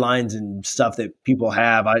 the guidelines and stuff that people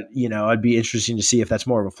have. I'd be interesting to see if that's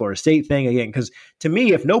more of a Florida State thing again, because to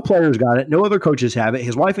me, if no players got it, no other coaches have it,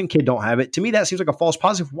 his wife and kid don't have it, to me, that seems like a false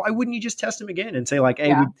positive. Why wouldn't you just test him again and say like,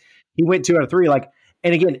 hey, he went 2 out of 3, like.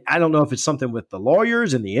 And again, I don't know if it's something with the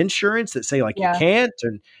lawyers and the insurance that say like you can't,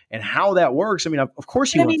 and how that works. I mean, of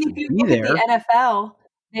course he wants to be there. The NFL,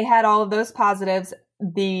 they had all of those positives.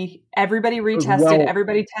 Everybody retested,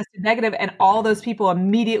 everybody tested negative, and all those people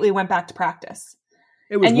immediately went back to practice.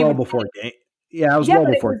 It was before game. Yeah, it was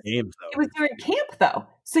before games though. It was during camp though.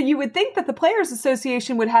 So you would think that the Players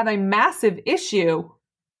Association would have a massive issue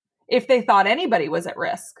if they thought anybody was at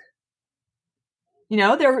risk.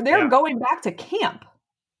 They're going back to camp.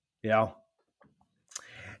 Yeah.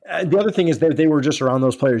 The other thing is that they were just around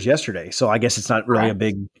those players yesterday. So I guess it's not really a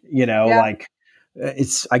big, like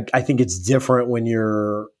it's, I think it's different when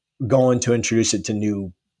you're going to introduce it to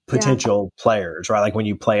new potential players, right? Like when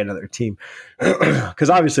you play another team,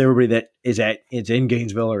 because obviously everybody that it's in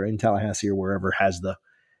Gainesville or in Tallahassee or wherever has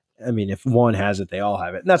if one has it, they all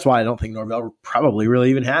have it. And that's why I don't think Norvell probably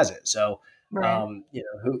really even has it. So,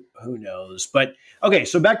 who knows? But okay,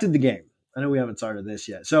 so back to the game. I know we haven't started this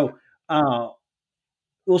yet. So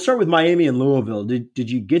we'll start with Miami and Louisville. Did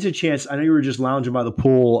you get a chance? I know you were just lounging by the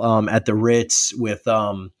pool at the Ritz with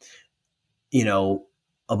a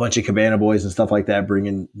bunch of Cabana boys and stuff like that,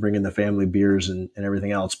 bringing the family beers and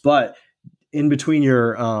everything else. But in between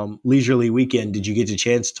your leisurely weekend, did you get a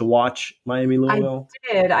chance to watch Miami Louisville?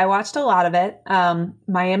 I did. I watched a lot of it.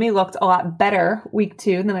 Miami looked a lot better week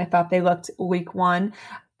 2 than I thought they looked week 1.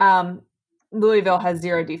 Louisville has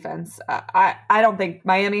zero defense. I don't think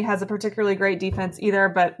Miami has a particularly great defense either,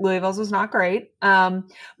 but Louisville's was not great.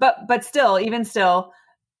 But still,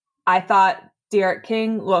 I thought Derek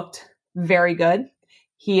King looked very good.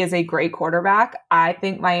 He is a great quarterback. I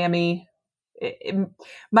think Miami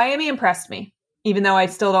impressed me, even though I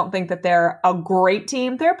still don't think that they're a great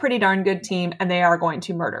team. They're a pretty darn good team, and they are going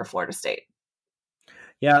to murder Florida State.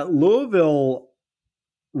 Yeah, Louisville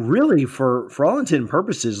really, for all intent and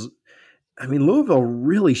purposes, Louisville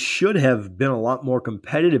really should have been a lot more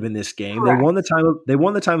competitive in this game. Correct. They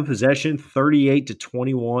won the time of possession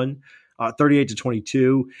 38-21,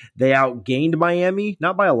 38-22. They outgained Miami,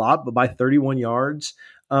 not by a lot, but by 31 yards.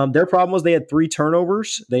 Their problem was they had 3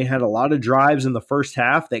 turnovers. They had a lot of drives in the first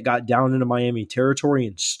half that got down into Miami territory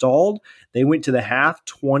and stalled. They went to the half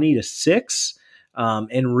 20-6,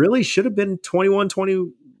 and really should have been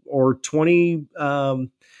 21-20 or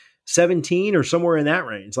 20-17 or somewhere in that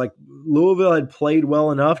range. Like, Louisville had played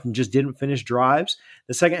well enough and just didn't finish drives.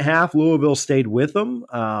 The second half, Louisville stayed with them.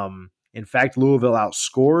 In fact, Louisville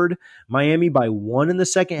outscored Miami by 1 in the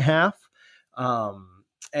second half.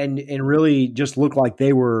 And really just looked like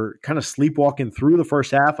they were kind of sleepwalking through the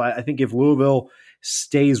first half. I think if Louisville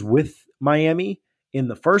stays with Miami in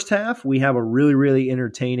the first half, we have a really, really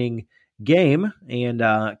entertaining game and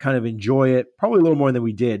kind of enjoy it probably a little more than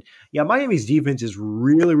we did. Yeah, Miami's defense is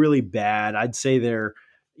really, really bad. I'd say they're,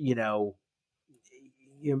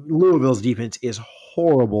 Louisville's defense is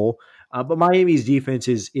horrible, but Miami's defense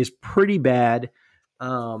is pretty bad.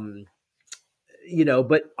 But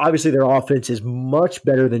obviously their offense is much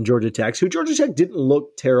better than Georgia Tech's, who Georgia Tech didn't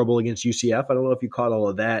look terrible against UCF. I don't know if you caught all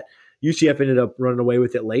of that. UCF ended up running away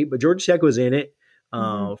with it late, but Georgia Tech was in it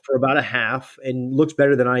for about a half and looks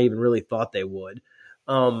better than I even really thought they would.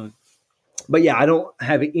 But yeah, I don't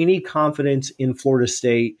have any confidence in Florida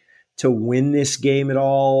State to win this game at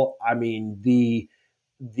all.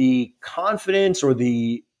 The confidence or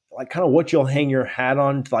the kind of what you'll hang your hat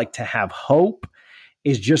on to have hope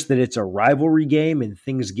is just that it's a rivalry game and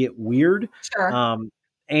things get weird. Sure.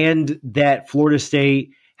 And that Florida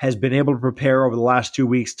State has been able to prepare over the last 2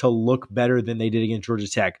 weeks to look better than they did against Georgia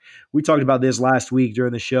Tech. We talked about this last week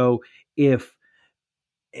during the show. I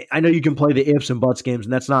know you can play the ifs and buts games,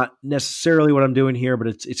 and that's not necessarily what I'm doing here, but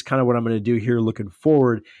it's kind of what I'm going to do here looking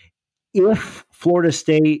forward. If Florida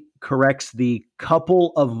State corrects the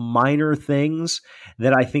couple of minor things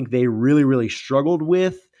that I think they really, really struggled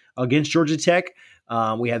with against Georgia Tech,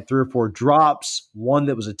 we had 3 or 4 drops, one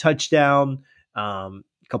that was a touchdown, a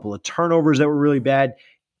couple of turnovers that were really bad.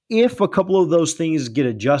 if a couple of those things get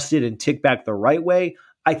adjusted and tick back the right way,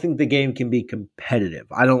 I think the game can be competitive.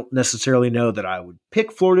 I don't necessarily know that I would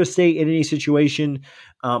pick Florida State in any situation,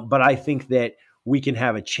 but I think that we can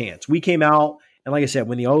have a chance. We came out, and like I said,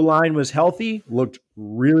 when the O-line was healthy, looked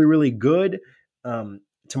really, really good.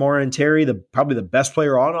 Tamora and Terry, probably the best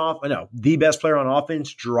player the best player on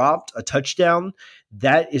offense, dropped a touchdown.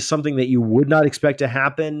 That is something that you would not expect to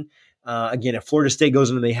happen. Again, if Florida State goes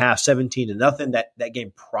into the half 17-0, that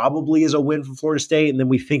game probably is a win for Florida State, and then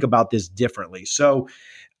we think about this differently. So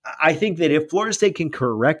I think that if Florida State can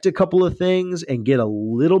correct a couple of things and get a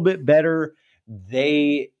little bit better,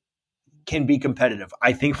 they can be competitive.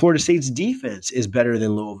 I think Florida State's defense is better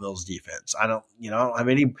than Louisville's defense. I don't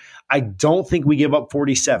think we give up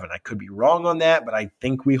 47. I could be wrong on that, but I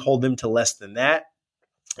think we hold them to less than that.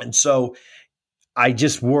 And so I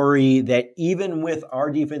just worry that even with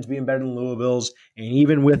our defense being better than Louisville's, and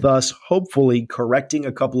even with us hopefully correcting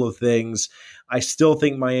a couple of things, I still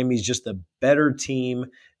think Miami's just a better team.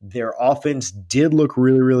 Their offense did look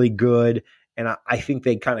really, really good, and I think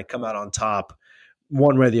they kind of come out on top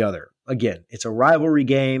one way or the other. Again, it's a rivalry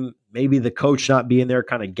game. Maybe the coach not being there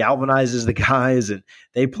kind of galvanizes the guys, and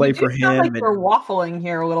they play for him. Like we're waffling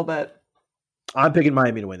here a little bit. I'm picking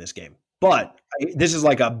Miami to win this game, but this is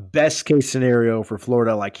like a best case scenario for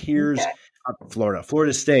Florida. Like here's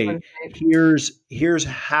Florida State. Here's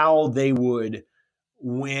how they would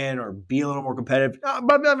win or be a little more competitive.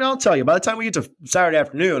 But I'll tell you, by the time we get to Saturday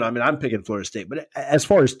afternoon, I'm picking Florida State. But as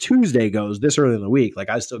far as Tuesday goes, this early in the week, like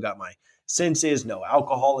I still got my senses, no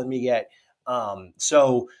alcohol in me yet.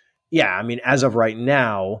 So yeah, as of right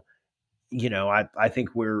now, I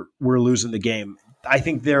think we're losing the game. I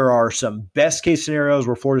think there are some best case scenarios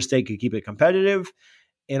where Florida State could keep it competitive.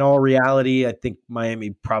 In all reality, I think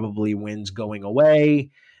Miami probably wins going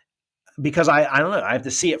away because I don't know. I have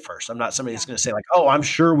to see it first. I'm not somebody that's going to say like, oh, I'm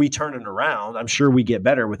sure we turn it around. I'm sure we get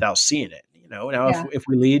better without seeing it. If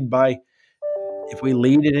we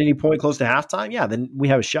lead at any point close to halftime, yeah, then we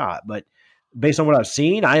have a shot. But based on what I've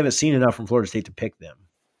seen, I haven't seen enough from Florida State to pick them.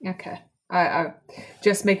 Okay. I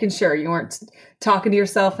just making sure you weren't talking to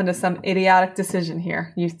yourself into some idiotic decision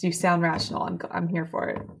here. You sound rational. I'm here for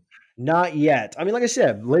it. Not yet. Like I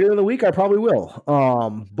said, later in the week I probably will.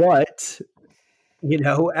 But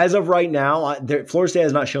as of right now, Florida State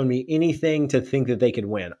has not shown me anything to think that they could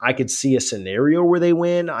win. I could see a scenario where they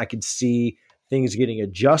win. I could see things getting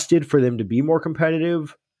adjusted for them to be more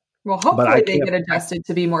competitive. Well, hopefully they get adjusted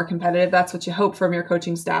to be more competitive. That's what you hope from your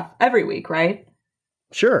coaching staff every week, right?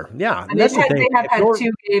 Sure. Yeah. And they have had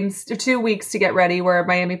 2 weeks to get ready where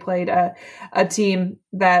Miami played a team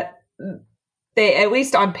that they, at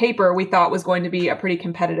least on paper, we thought was going to be a pretty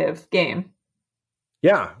competitive game.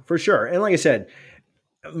 Yeah, for sure. And like I said,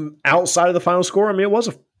 outside of the final score, it was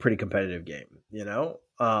a pretty competitive game,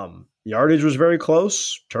 yardage was very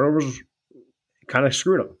close. Turnovers kind of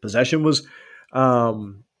screwed them. Possession was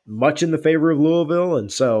much in the favor of Louisville.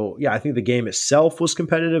 And so, yeah, I think the game itself was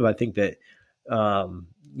competitive. I think that,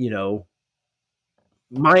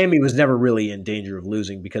 Miami was never really in danger of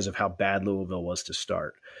losing because of how bad Louisville was to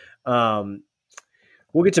start.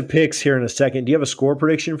 We'll get to picks here in a second. Do you have a score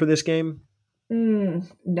prediction for this game?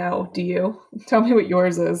 No. Do you? Tell me what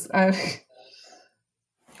yours is.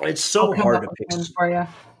 It's so hard to pick for you.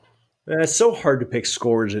 It's so hard to pick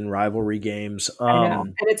scores in rivalry games. I know.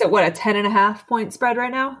 And it's at what, a 10.5 point spread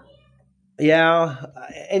right now? Yeah.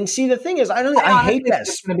 And see, the thing is, I hate that.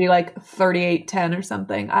 It's going to be like 38-10 or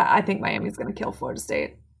something. I think Miami's going to kill Florida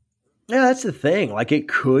State. Yeah, that's the thing. Like, it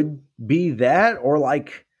could be that, or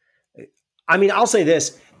like, I'll say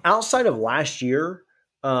this. Outside of last year,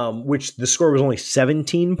 which the score was only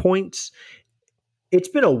 17 points, it's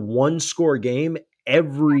been a one-score game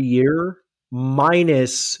every year,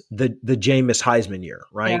 minus the Jameis Heisman year,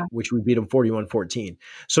 right? Yeah. Which we beat them 41-14.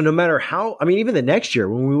 So no matter how, even the next year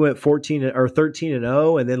when we went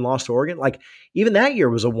 13-0 and then lost to Oregon, like even that year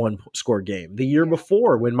was a one-score game. The year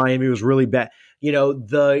before when Miami was really bad,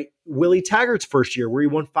 the Willie Taggart's first year where he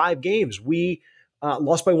won 5 games, we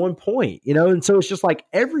lost by 1 point, and so it's just like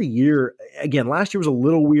every year, again, last year was a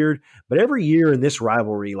little weird, but every year in this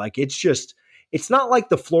rivalry, like it's not like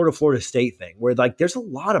the Florida State thing where like there's a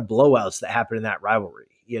lot of blowouts that happen in that rivalry.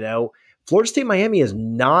 Florida State Miami has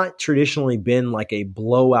not traditionally been like a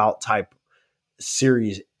blowout type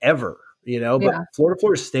series ever, but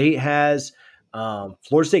Florida State has,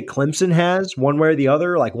 Florida State Clemson has, one way or the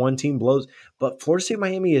other, like one team blows, but Florida State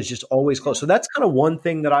Miami is just always close. So that's kind of one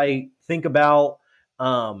thing that I think about.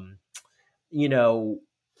 So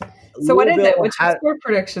what is it? What's your score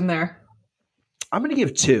prediction there? I'm going to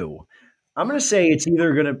give 2. I'm going to say it's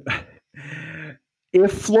either going to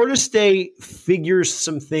If Florida State figures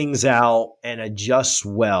some things out and adjusts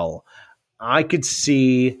well, I could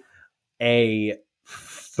see a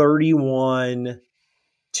 31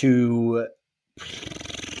 to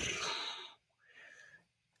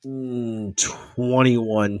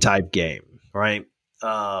 21 type game, right?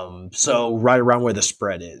 So right around where the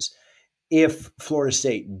spread is. If Florida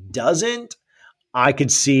State doesn't, I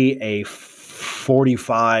could see a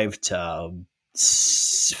 45 to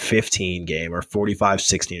 15 game or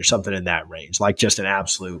 45-16 or something in that range, like just an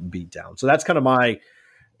absolute beatdown. So that's kind of my,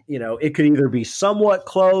 it could either be somewhat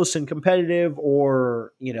close and competitive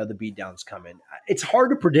or, the beatdowns coming. It's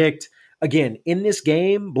hard to predict. Again, in this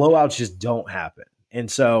game, blowouts just don't happen. And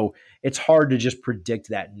so it's hard to just predict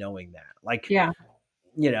that knowing that. Like, yeah.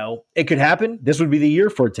 It could happen. This would be the year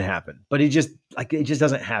for it to happen, but it just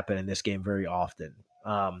doesn't happen in this game very often.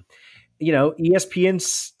 ESPN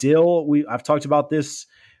still, I've talked about this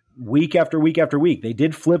week after week after week. They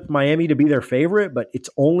did flip Miami to be their favorite, but it's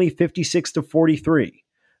only 56 to 43.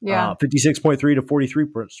 Yeah. 56.3 to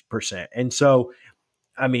 43%. And so,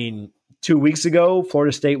 2 weeks ago,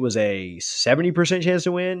 Florida State was a 70% chance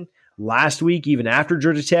to win. Last week, even after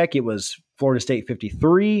Georgia Tech, it was Florida State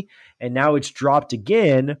 53, and now it's dropped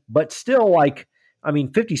again, but still 56-43.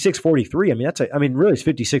 Really it's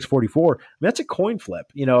 56-44. That's a coin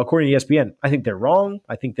flip, according to ESPN. I think they're wrong.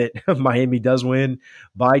 I think that Miami does win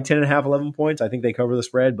by 10.5, 11 points. I think they cover the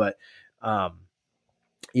spread, but, I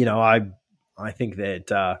think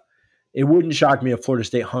that it wouldn't shock me if Florida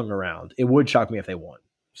State hung around. It would shock me if they won.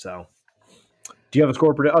 So do you have a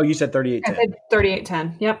score? Oh, you said 38-10. I said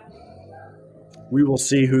 38-10. Yep. We will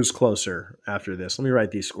see who's closer after this. Let me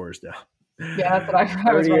write these scores down. Yeah, that's what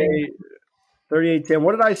I was writing. 38-10.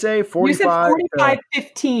 What did I say? 45. You said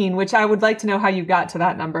 45-15, which I would like to know how you got to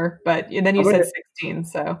that number. But then you said 16.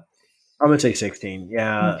 So I'm going to say 16.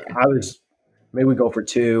 Yeah, okay. Maybe we go for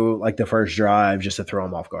 2, like the first drive, just to throw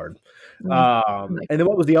them off guard. And then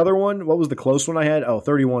what was the other one? What was the close one I had? Oh,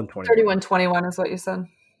 31-21. 31-21 is what you said.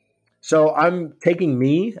 So I'm taking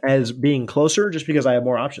me as being closer just because I have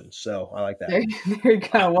more options. So I like that. There you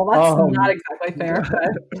go. Well, that's not exactly fair. But.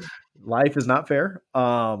 Life is not fair.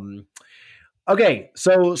 Okay,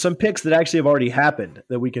 so some picks that actually have already happened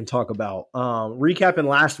that we can talk about. Recapping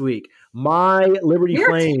last week, my Liberty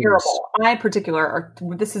Flames. Terrible. I in particular,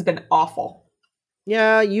 this has been awful.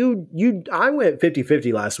 Yeah, I went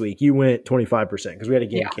 50-50 last week. You went 25% because we had a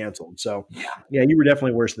game canceled. So yeah, you were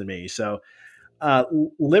definitely worse than me. So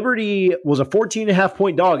Liberty was a 14.5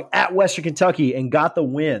 point dog at Western Kentucky and got the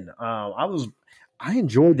win. I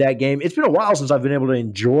enjoyed that game. It's been a while since I've been able to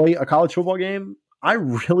enjoy a college football game. I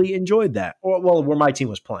really enjoyed that. Well, where my team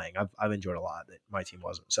was playing, I've enjoyed a lot that my team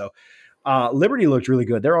wasn't. So Liberty looked really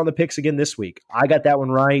good. They're on the picks again this week. I got that one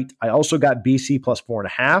right. I also got BC plus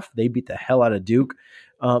 4.5. They beat the hell out of Duke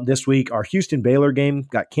this week. Our Houston Baylor game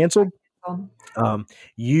got canceled.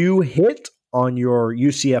 You hit on your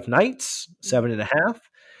UCF Knights 7.5,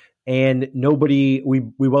 and we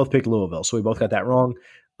both picked Louisville, so we both got that wrong.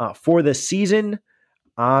 For the season,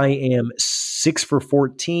 I am 6 for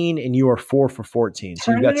 14, and you are 4 for 14.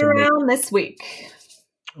 So you got some around this week.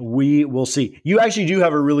 We will see. You actually do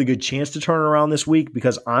have a really good chance to turn around this week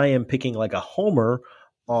because I am picking like a homer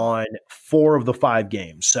on 4 of the 5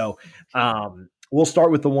 games. So we'll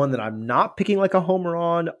start with the one that I'm not picking like a homer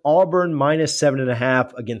on. Auburn minus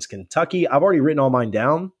 7.5 against Kentucky. I've already written all mine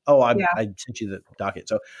down. I sent you the docket.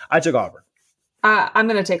 So I took Auburn. I'm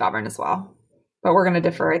going to take Auburn as well, but we're going to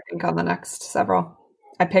differ, I think, on the next several.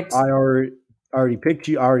 I already picked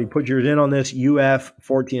you. I already put yours in on this. UF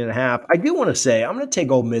 14.5. I do want to say I'm going to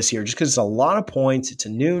take Ole Miss here just because it's a lot of points. It's a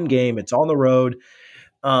noon game. It's on the road.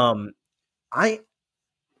 I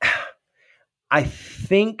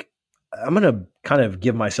think I'm going to kind of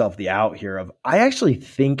give myself the out here of I actually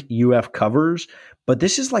think UF covers, but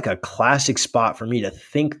this is like a classic spot for me to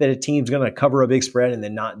think that a team's going to cover a big spread and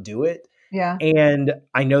then not do it. Yeah. And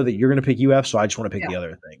I know that you're going to pick UF, so I just want to pick the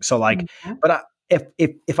other thing. So but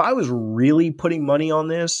if I was really putting money on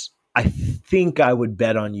this, I think I would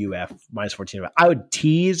bet on UF minus 14. I would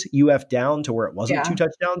tease UF down to where it wasn't 2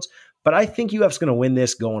 touchdowns, but I think UF's going to win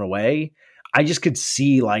this going away. I just could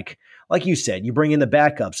see like you said, you bring in the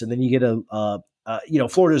backups and then you get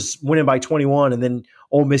Florida's winning by 21 and then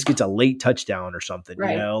Ole Miss gets a late touchdown or something,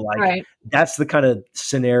 right. That's the kind of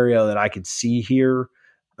scenario that I could see here.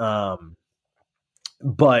 But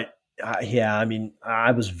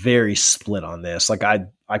I was very split on this. Like I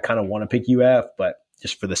kind of want to pick UF, but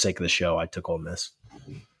just for the sake of the show, I took Ole Miss.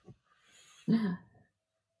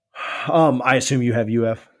 I assume you have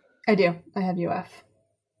UF. I do. I have UF.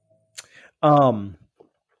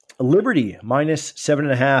 Liberty minus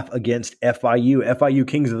 7.5 against FIU. FIU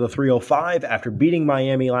Kings of the 305 after beating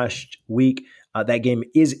Miami last week. That game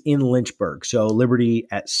is in Lynchburg. So Liberty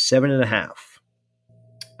at 7.5.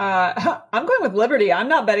 I'm going with Liberty. I'm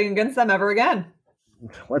not betting against them ever again.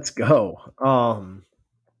 Let's go.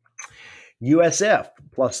 USF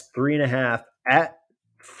plus 3.5 at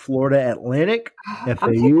Florida Atlantic.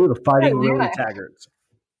 FAU, the Fighting Willie Taggarts.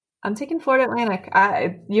 I'm taking Florida Atlantic.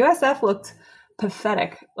 USF looked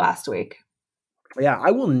pathetic last week. Yeah,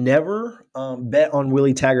 I will never bet on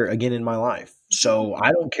Willie Taggart again in my life. So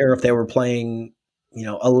I don't care if they were playing,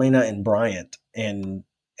 Elena and Bryant and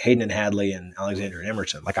Hayden and Hadley and Alexander and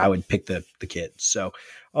Emerson. Like I would pick the kids. So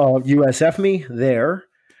USF me there.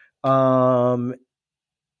 And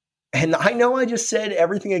I know I just said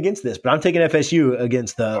everything against this, but I'm taking FSU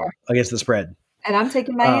against the spread. And I'm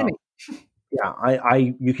taking Miami.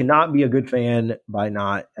 Yeah, you cannot be a good fan by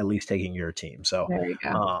not at least taking your team. So there you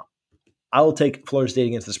go. I will take Florida State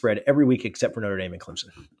against the spread every week except for Notre Dame and Clemson.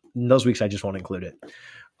 In those weeks, I just won't include it.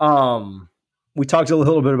 We talked a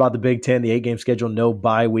little bit about the Big Ten, the 8-game schedule, no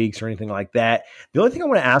bye weeks or anything like that. The only thing I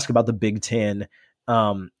want to ask about the Big Ten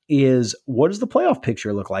is what does the playoff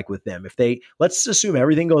picture look like with them? Let's assume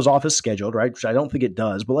everything goes off as scheduled, right? Which I don't think it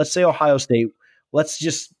does, but let's say Ohio State, let's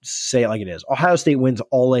just say it like it is. Ohio State wins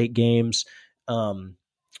all 8 games and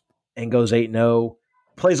goes 8-0,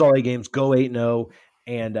 plays all 8 games, go 8-0,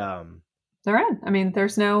 and they're in. I mean,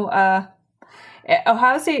 there's no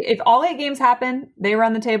Ohio State, if all 8 games happen, they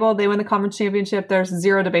run the table, they win the conference championship, there's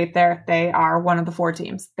zero debate there. They are one of the 4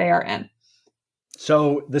 teams. They are in.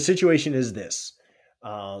 So the situation is this.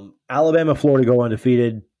 Alabama, Florida go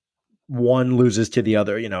undefeated. One loses to the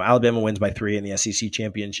other. Alabama wins by 3 in the SEC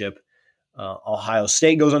championship. Ohio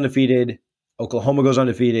State goes undefeated. Oklahoma goes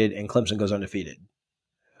undefeated. And Clemson goes undefeated.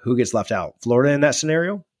 Who gets left out? Florida in that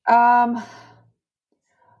scenario?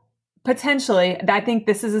 Potentially. I think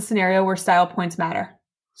this is a scenario where style points matter.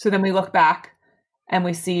 So then we look back and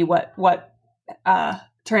we see what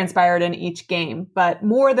transpired in each game. But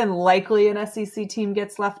more than likely an SEC team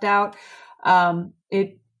gets left out.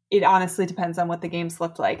 It honestly depends on what the games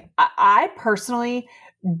looked like. I personally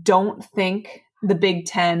don't think the Big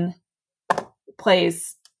Ten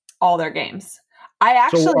plays all their games.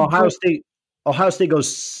 So Ohio State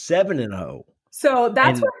goes 7-0. So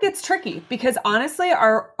that's where it gets tricky because honestly,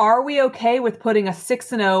 are we okay with putting a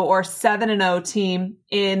 6-0 or 7-0 team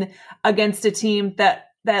in against a team that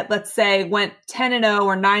let's say went 10-0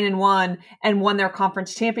 or 9-1 and won their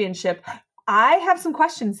conference championship? I have some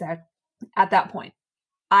questions there at that point.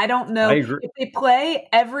 I don't know if they play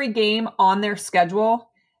every game on their schedule.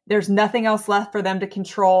 There's nothing else left for them to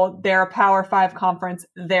control. They're a Power 5 conference.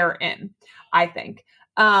 They're in, I think.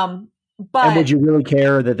 But and would you really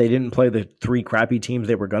care that they didn't play the 3 crappy teams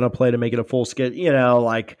they were going to play to make it a full schedule?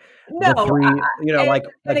 The 3, like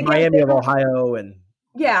Miami of Ohio and.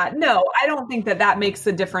 Yeah, no, I don't think that makes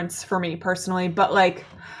a difference for me personally. But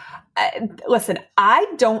listen, I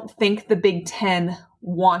don't think the Big Ten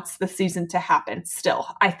wants the season to happen still.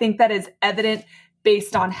 I think that is evident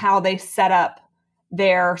based on how they set up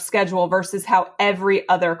their schedule versus how every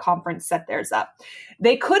other conference set theirs up.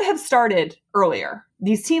 They could have started earlier.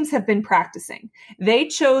 These teams have been practicing. They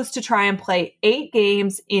chose to try and play 8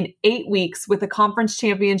 games in 8 weeks with a conference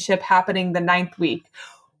championship happening the 9th week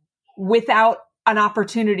without an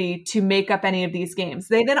opportunity to make up any of these games.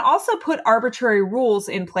 They then also put arbitrary rules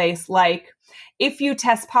in place, like if you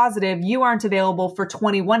test positive, you aren't available for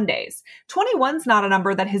 21 days. 21 is not a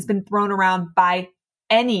number that has been thrown around by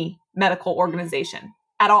any medical organization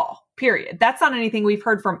at all, period. That's not anything we've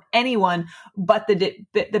heard from anyone but the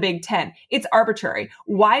Big Ten. It's arbitrary.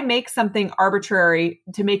 Why make something arbitrary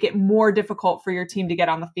to make it more difficult for your team to get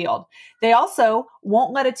on the field? They also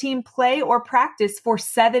won't let a team play or practice for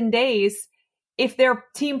 7 days if their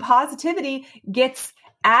team positivity gets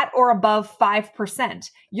at or above 5%.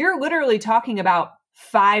 You're literally talking about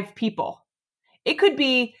 5 people. It could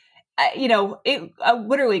be,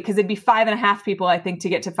 literally, because it'd be 5.5 people, I think, to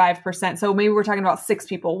get to 5%. So maybe we're talking about 6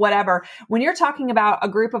 people, whatever. When you're talking about a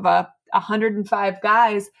group of 105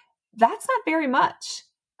 guys, that's not very much.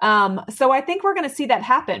 So I think we're going to see that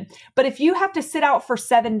happen. But if you have to sit out for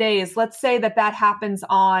 7 days, let's say that happens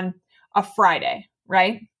on a Friday,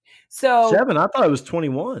 right? So 7, I thought it was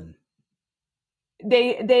 21.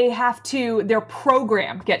 They have to, their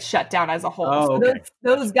program gets shut down as a whole. Oh, so okay.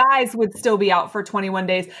 those guys would still be out for 21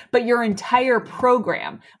 days, but your entire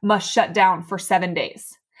program must shut down for 7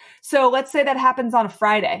 days. So let's say that happens on a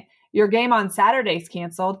Friday. Your game on Saturday is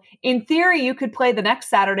canceled. In theory, you could play the next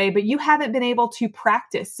Saturday, but you haven't been able to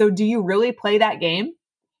practice. So do you really play that game?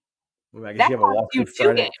 Well, I guess you have a walk-through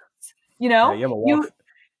Friday. Games. You know, yeah, you have a walk.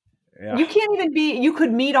 Yeah. You can't even you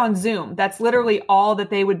could meet on Zoom. That's literally all that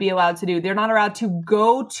they would be allowed to do. They're not allowed to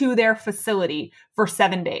go to their facility for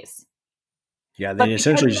 7 days. Yeah, they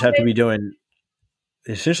essentially just have to be doing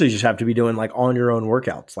like on your own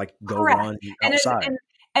workouts, like go correct. run outside.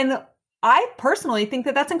 And I personally think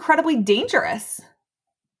that that's incredibly dangerous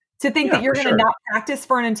to think that you're going to not practice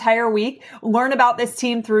for an entire week, learn about this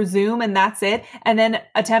team through Zoom, and that's it, and then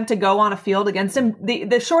attempt to go on a field against them.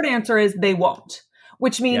 The short answer is they won't,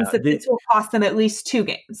 which means that this will cost them at least 2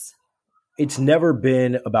 games. It's never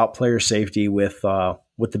been about player safety with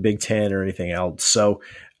the Big Ten or anything else. So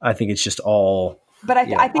I think it's just all. But I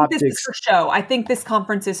think optics. This is for show. I think this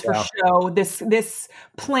conference is for show. This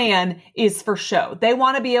plan is for show. They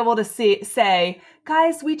want to be able to say,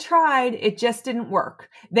 guys, we tried. It just didn't work.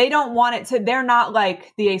 They don't want it to. They're not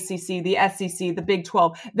like the ACC, the SEC, the Big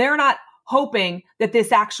 12. They're not hoping that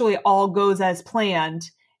this actually all goes as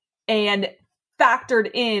planned and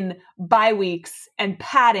factored in bye weeks and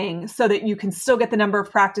padding so that you can still get the number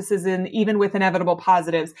of practices in, even with inevitable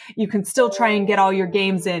positives. You can still try and get all your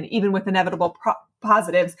games in, even with inevitable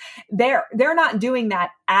positives. They're not doing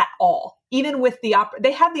that at all. Even with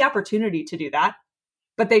they have the opportunity to do that,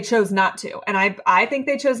 but they chose not to. And I think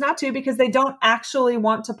they chose not to because they don't actually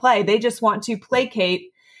want to play. They just want to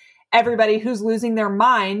placate everybody who's losing their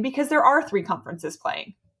mind because there are 3 conferences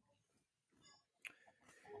playing.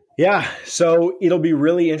 Yeah, so it'll be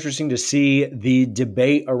really interesting to see the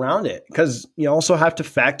debate around it because you also have to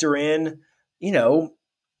factor in, I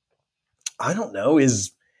don't know,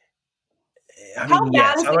 I'm going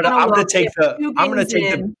to take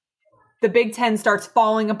the Big Ten starts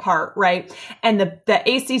falling apart, right? And the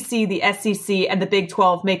ACC, the SEC, and the Big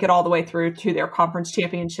 12 make it all the way through to their conference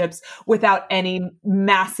championships without any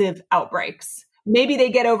massive outbreaks. Maybe they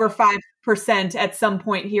get over 5% at some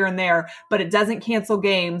point here and there, but it doesn't cancel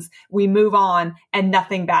games. We move on and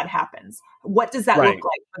nothing bad happens. What does that look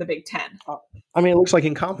like for the Big Ten? It looks like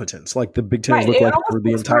incompetence, like the Big Ten look like for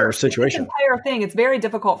the entire situation. The entire thing. It's very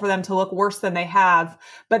difficult for them to look worse than they have,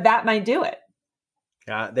 but that might do it.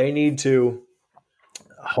 Yeah, they need to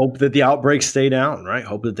hope that the outbreaks stay down, right?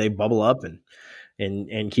 Hope that they bubble up and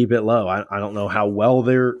keep it low. I don't know how well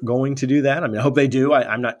they're going to do that. I hope they do.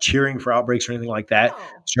 I'm not cheering for outbreaks or anything like that. No.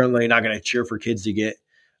 Certainly not going to cheer for kids to get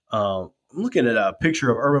I'm looking at a picture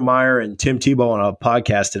of Urban Meyer and Tim Tebow on a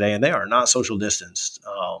podcast today, and they are not social distanced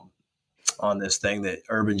on this thing that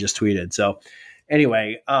Urban just tweeted. So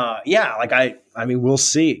anyway, we'll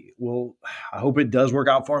see. I hope it does work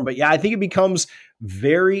out for him. But yeah, I think it becomes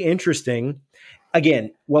very interesting.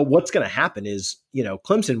 Again, well, what's going to happen is,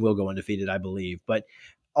 Clemson will go undefeated, I believe, but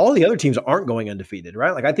all the other teams aren't going undefeated,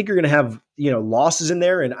 right? Like I think you're going to have, losses in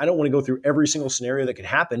there, and I don't want to go through every single scenario that could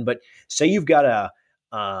happen, but say you've got a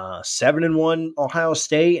 7-1 Ohio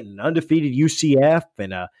State and an undefeated UCF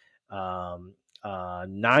and a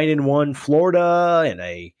 9-1 Florida and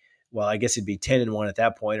I guess it'd be 10-1 at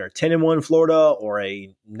that point, or 10-1 Florida or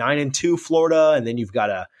a 9-2 Florida. And then you've got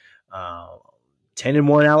a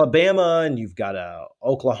 10-1 Alabama, and you've got a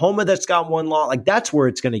Oklahoma that's got 1 loss. Like that's where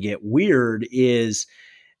it's going to get weird is,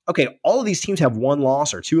 okay, all of these teams have 1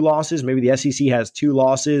 loss or 2 losses. Maybe the SEC has 2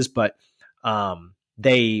 losses, but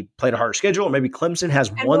they played a harder schedule. Or maybe Clemson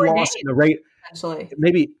has 1 loss in the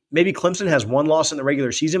maybe Clemson has 1 loss in the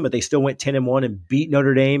regular season, but they still went 10-1 and beat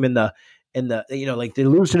Notre Dame in the like they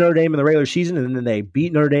lose to Notre Dame in the regular season and then they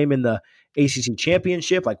beat Notre Dame in the ACC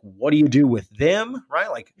championship. Like, what do you do with them, right?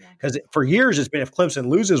 Like, because for years it's been if Clemson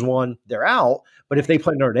loses 1, they're out. But if they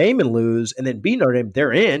play Notre Dame and lose and then beat Notre Dame,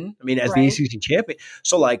 they're in. As the ACC champion.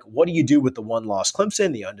 So, like, what do you do with the 1 loss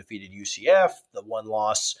Clemson, the undefeated UCF, the 1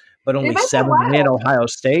 loss but only 7-win Ohio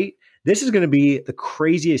State? This is going to be the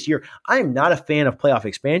craziest year. I am not a fan of playoff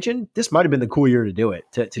expansion. This might have been the cool year to do it,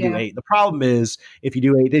 to do 8. The problem is if you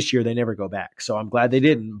do 8 this year, they never go back. So I'm glad they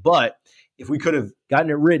didn't. But if we could have gotten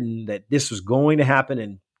it written that this was going to happen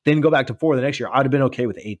and then go back to 4 the next year, I'd have been okay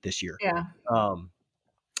with 8 this year. Yeah.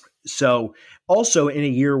 So also in a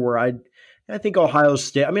year where I think Ohio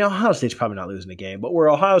State, Ohio State's probably not losing the game, but where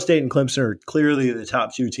Ohio State and Clemson are clearly the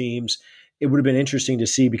top 2 teams, it would have been interesting to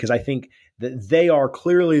see because I think that they are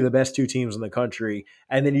clearly the best 2 teams in the country.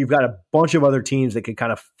 And then you've got a bunch of other teams that could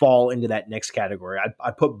kind of fall into that next category. I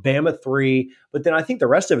put Bama 3, but then I think the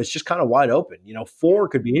rest of it's just kind of wide open. 4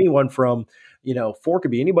 could be anyone from, 4 could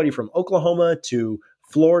be anybody from Oklahoma to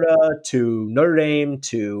Florida to Notre Dame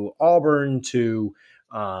to Auburn to,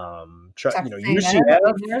 UCF.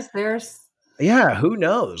 Yeah, who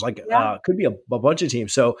knows? Could be a bunch of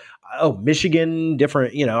teams. So, Michigan,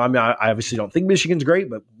 different, I obviously don't think Michigan's great,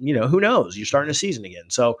 but, who knows? You're starting a season again.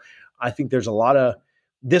 So I think there's a lot of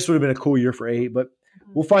 – this would have been a cool year for 8. But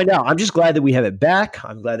we'll find out. I'm just glad that we have it back.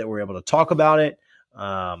 I'm glad that we're able to talk about it.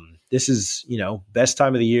 This is, best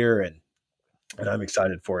time of the year, and I'm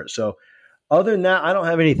excited for it. So other than that, I don't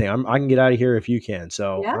have anything. I can get out of here if you can.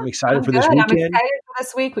 So I'm excited for this weekend. I'm excited for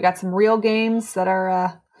this week. We got some real games that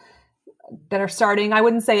are starting. I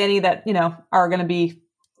wouldn't say any that, are going to be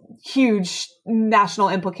huge national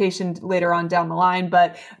implication later on down the line,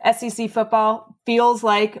 but SEC football feels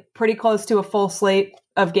like pretty close to a full slate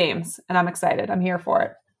of games, and I'm excited. I'm here for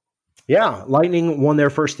it. Yeah, Lightning won their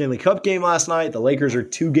first Stanley Cup game last night. The Lakers are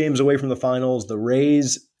 2 games away from the finals. The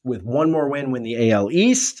Rays, with one more win the AL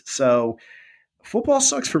East. So football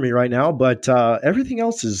sucks for me right now, but everything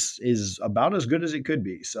else is about as good as it could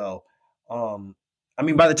be. So,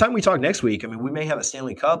 by the time we talk next week, we may have a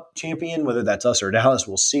Stanley Cup champion, whether that's us or Dallas.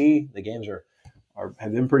 We'll see. The games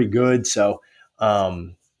have been pretty good. So,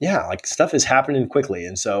 stuff is happening quickly.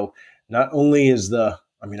 And so not only is I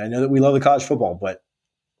know that we love the college football, but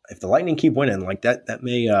if the Lightning keep winning like that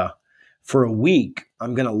may, for a week,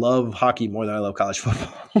 I'm going to love hockey more than I love college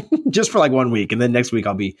football just for like 1 week. And then next week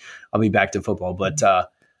I'll be back to football. But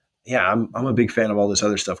I'm a big fan of all this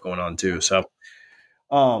other stuff going on too. So,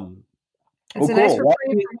 it's a nice reprieve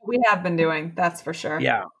from what we have been doing. That's for sure.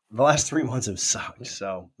 Yeah. The last 3 months have sucked.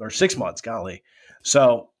 Or 6 months, golly.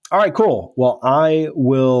 So, all right, cool. Well, I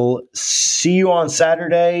will see you on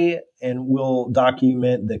Saturday, and we'll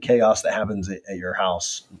document the chaos that happens at your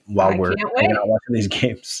house while we're hanging out watching these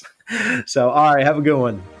games. So, all right, have a good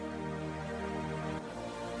one.